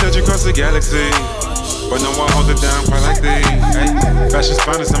 You can search across the galaxy, but no one holds it down quite like these. Hey, fashion's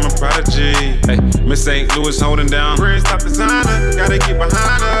finest, I'm a prodigy. Hey, Miss St. Louis holding down. Brand top designer, gotta keep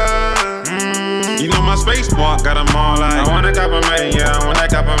behind her. You know my space walk, got them all like I wanna cop a man, yeah, I wanna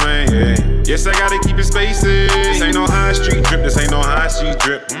cop a man, yeah. Yes, I gotta keep it spacey. This ain't no high street drip, this ain't no high street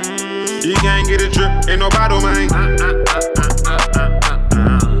drip. You can't get a drip, ain't no bottle, man.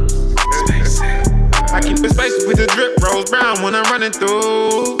 I keep it spacey with the drip, rose brown when I'm running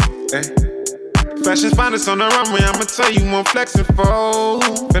through. Fashion's finest on the runway, I'ma tell you more flexing for.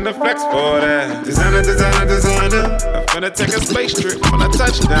 Finna flex for that. Designer, designer, designer. I'm finna take a space trip. When I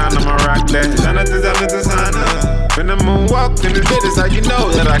touch down, I'ma rock that. Designer, designer, designer. Finna moonwalk in the business, how you know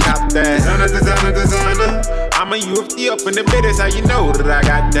that I got that. Designer, designer, designer. I'm a UFD up in the business, how you know that I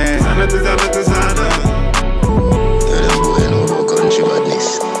got that. Designer, designer, designer. Tell them boy, know about country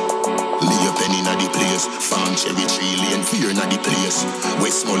badness. Lay a penny inna the place. Farm cherry tree lane, fear inna the place.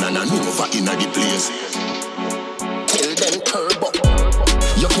 Westmoreland and Nova inna the place. Kill them turbo.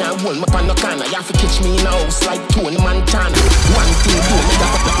 You can't hold me on no corner. You have to catch me in a house like Tony Montana. One thing do me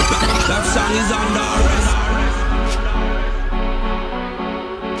that song is under arrest.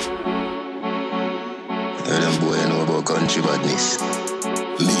 Tell them boy, know about country badness.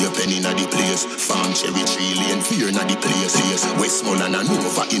 Lay a penny inna the place. Farm cherry tree lane, fear inna the place. Westmoreland and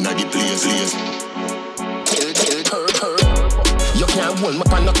Nova inna the place. You can't hold me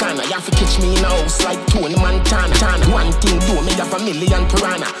on no corner. You have to catch me in a house like Tony Montana. One thing do me have a million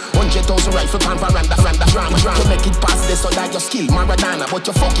piranha. 100,000 rifle pan veranda, drama. To make it past this so that your skill Maradona. But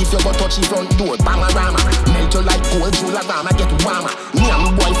you fuck if you go touch the front door, Bamarama. Melt you like gold, Jularama, get warmer. Me and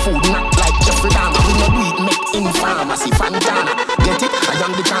boy food not like Jeffrey Dahmer. We no do it, make in pharmacy, Fantana. Get it? I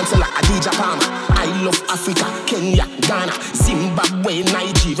am the chancellor, Adija Palmer. I love Africa, Kenya, Ghana, Zimbabwe,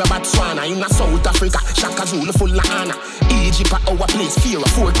 Nigeria, Botswana. In South Africa, Shaka Zulu full of honor. Egypt at our place, fear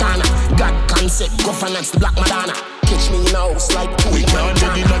of four corner. God concept, governance, the Black Madonna. Catch me in a house like we can't do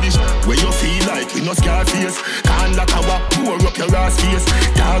it this where you feel like we no scar face. Can't like our pour up your ass face.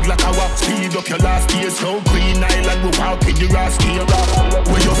 Dog like our speed up your last days. So Green Island we walk in your ass here.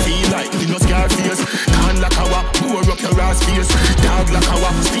 Where you feel like we no scar face. Can't like our pour up your ass face. Dog like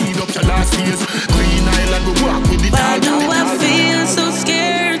our speed up your last days. Green Island we walk with the why dog. Why do I feel so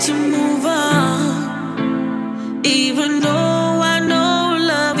scared to move on? Even though I know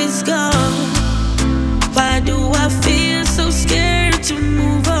love is gone. Why do I feel so scared to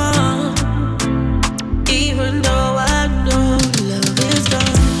move on? Even though I know love is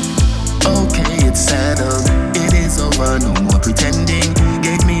gone. Okay, it's settled. It is over, no more pretending.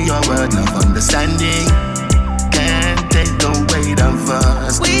 Gave me your word, no understanding. Can't take the weight of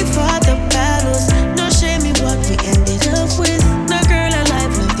us. We fought the battles, no shame in what we ended up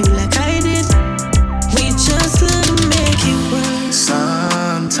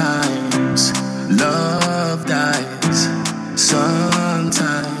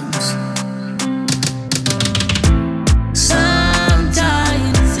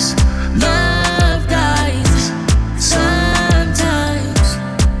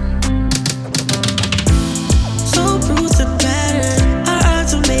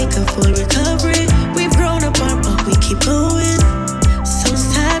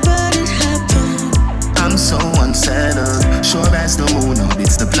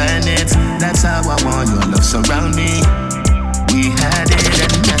That's how I want your love surround me. We had it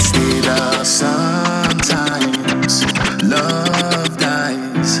and messed it up. Sometimes love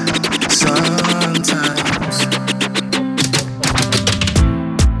dies. Sometimes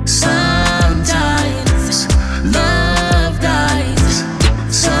love dies.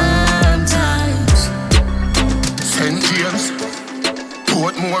 Sometimes St. James,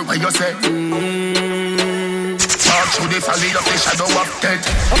 Portmore, where you say? Talk through the valley of the shadow of death.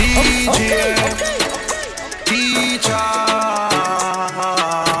 DJ, teacher,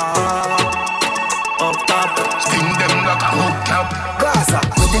 up top, sting them like a hook up. Gaza,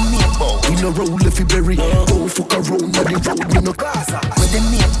 where them meat bow, we no roll if you bury. Go fuck around on the road, we no Gaza. Where them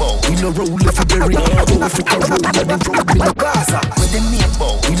meat bow, we no roll if you bury. Go fuck around on the road, we no Gaza. Where them meat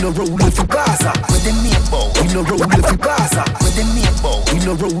bow, we no roll if you Gaza. Where them meat bow, we no roll if you Gaza. Where them meat bow, we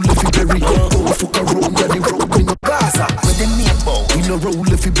no roll if you bury. Go fuck around on the road, we no Gaza. Where them meat bow, we no roll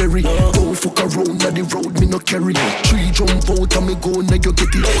if you bury. Go fuck around on the road, me no carry. Tree jump out and me go now you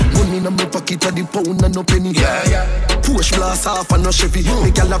get it. Money in my pocket and the pound and no penny. Yeah. Push blast off and no Chevy.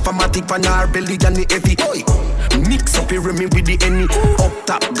 Me gal have a matic pan her belly and the heavy. Mix up here me with the enemy. Up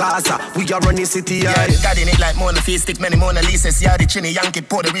top Gaza, we are running city. Yeah, got in it like Mona Face, stick many Mona Lisa's. Yeah, the Chinny Yankee,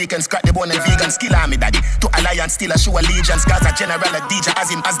 Puerto Rican, scrap the bone and vegan. Skill army daddy, to alliance, still a show allegiance. Gaza general a DJ, as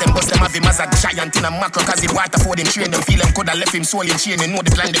him, as them bust them have him as a giant in a macro. Cause him water for them train them, feel him, coulda left him soul in chain. You know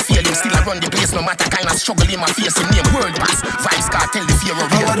the plan, they feel him, still I run the place. No matter kind of struggle in my face, him name world pass. Vibes cartel, the fear of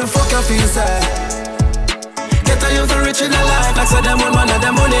real. How the fuck you feel, say? Get a youth rich in a life, like so them one of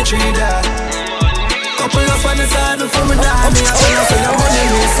them money tree there. Couple up on the side before me die, me a tell you for your money,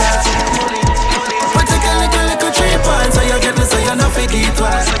 me say. But take a little 3 points, so you get this, so you no figgy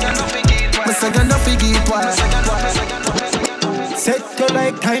twice. Me say you no figgy twice. Set you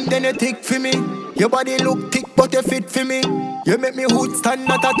like time, then you tick for me. Your body look thick, but you fit for me. You make me hood stand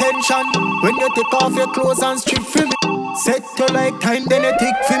at attention when you take off your clothes and strip for me. Set you like time, then you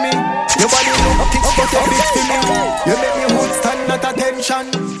tick for me. Your body look thick, but you fit for me. You make me hood stand at attention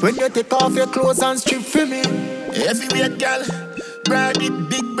when you take off your clothes and strip for me. Heavyweight girl, broad it,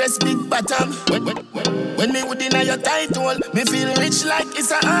 big breast, big bottom. When me would in your tight hole, me feel rich like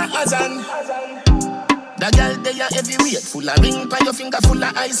it's a Azan. The girl they are heavyweight, full of ring by your finger, full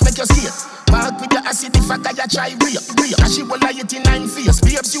of ice, make you skate. Park with your acid, if I you try rape. Cause she will lie it in 9 face.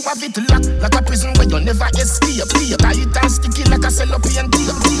 Babes, you have it locked like a prison where you never escape. Tight and sticky like a cellophane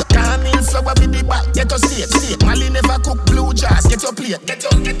tape. Come in flower with the back, get your state. Molly never cook blue jars, get your plate.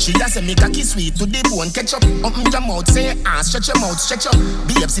 She just say me cocky sweet to the bone, ketchup. Open your mouth, say ass, stretch your mouth, stretch up.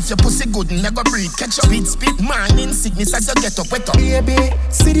 Babes, if your pussy good, never breathe, ketchup. Spit mine in sickness as you get up, wet up. Baby,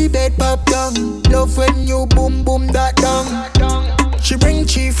 see the bed pop down. Love when you boom boom that down. She bring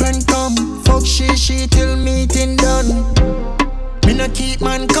chief and come. Fuck she till meeting done. Me no keep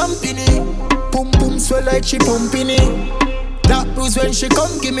man company. Boom boom swell like she pumping it. That bruise when she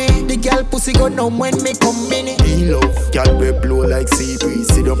come give me. The girl pussy go numb when me come in it. Me love girl we blow like sea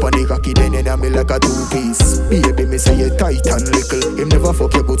breeze. Sit up on the cocky then you me like a 2-piece. Baby me say you tight and little. Him never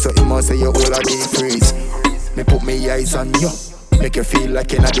fuck you good so him must say you all a deep freeze. Me put me eyes on you, make you feel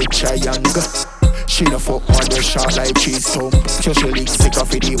like you're a big triangle. She no fuck on the shot like cheese stump. So she lick sick off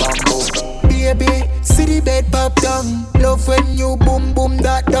the bamboo. Baby, see the bed pop down. Love when you boom boom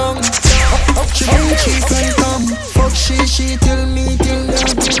that down. She bring cheese and come. Fuck she till meeting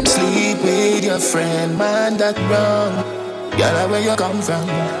down. Sleep with your friend, man, that wrong. Girl, where you come from?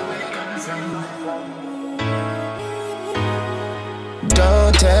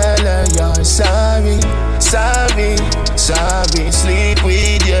 Don't tell her you're sorry. Sleep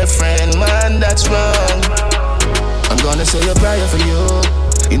with your friend, man, that's wrong. I'm gonna say a prayer for you.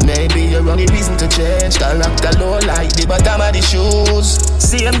 It may be your only reason to change. Character low like the bottom of the shoes.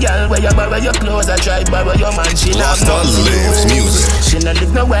 Same girl where you borrow your clothes, I try borrow your man. She not lives music. She not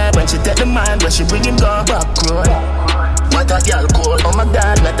live nowhere when she take the man, when she bring him go back road. What a girl call, oh my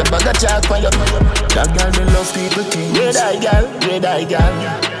God, let the bag of chalk when you. That girl they love people things. Red eye girl, red eye girl,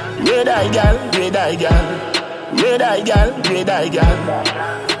 red eye girl, red eye girl. Red eye girl, red eye girl.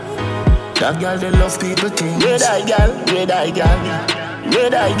 That girl they love people things. Red eye girl, red eye girl.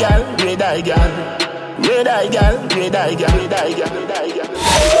 Red eye girl, red eye girl. Red eye girl, red eye girl, red eye girl, red eye girl.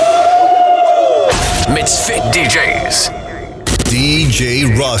 Misfit DJs. DJ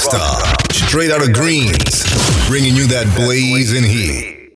Rasta, straight out of Greens, bringing you that blazing heat.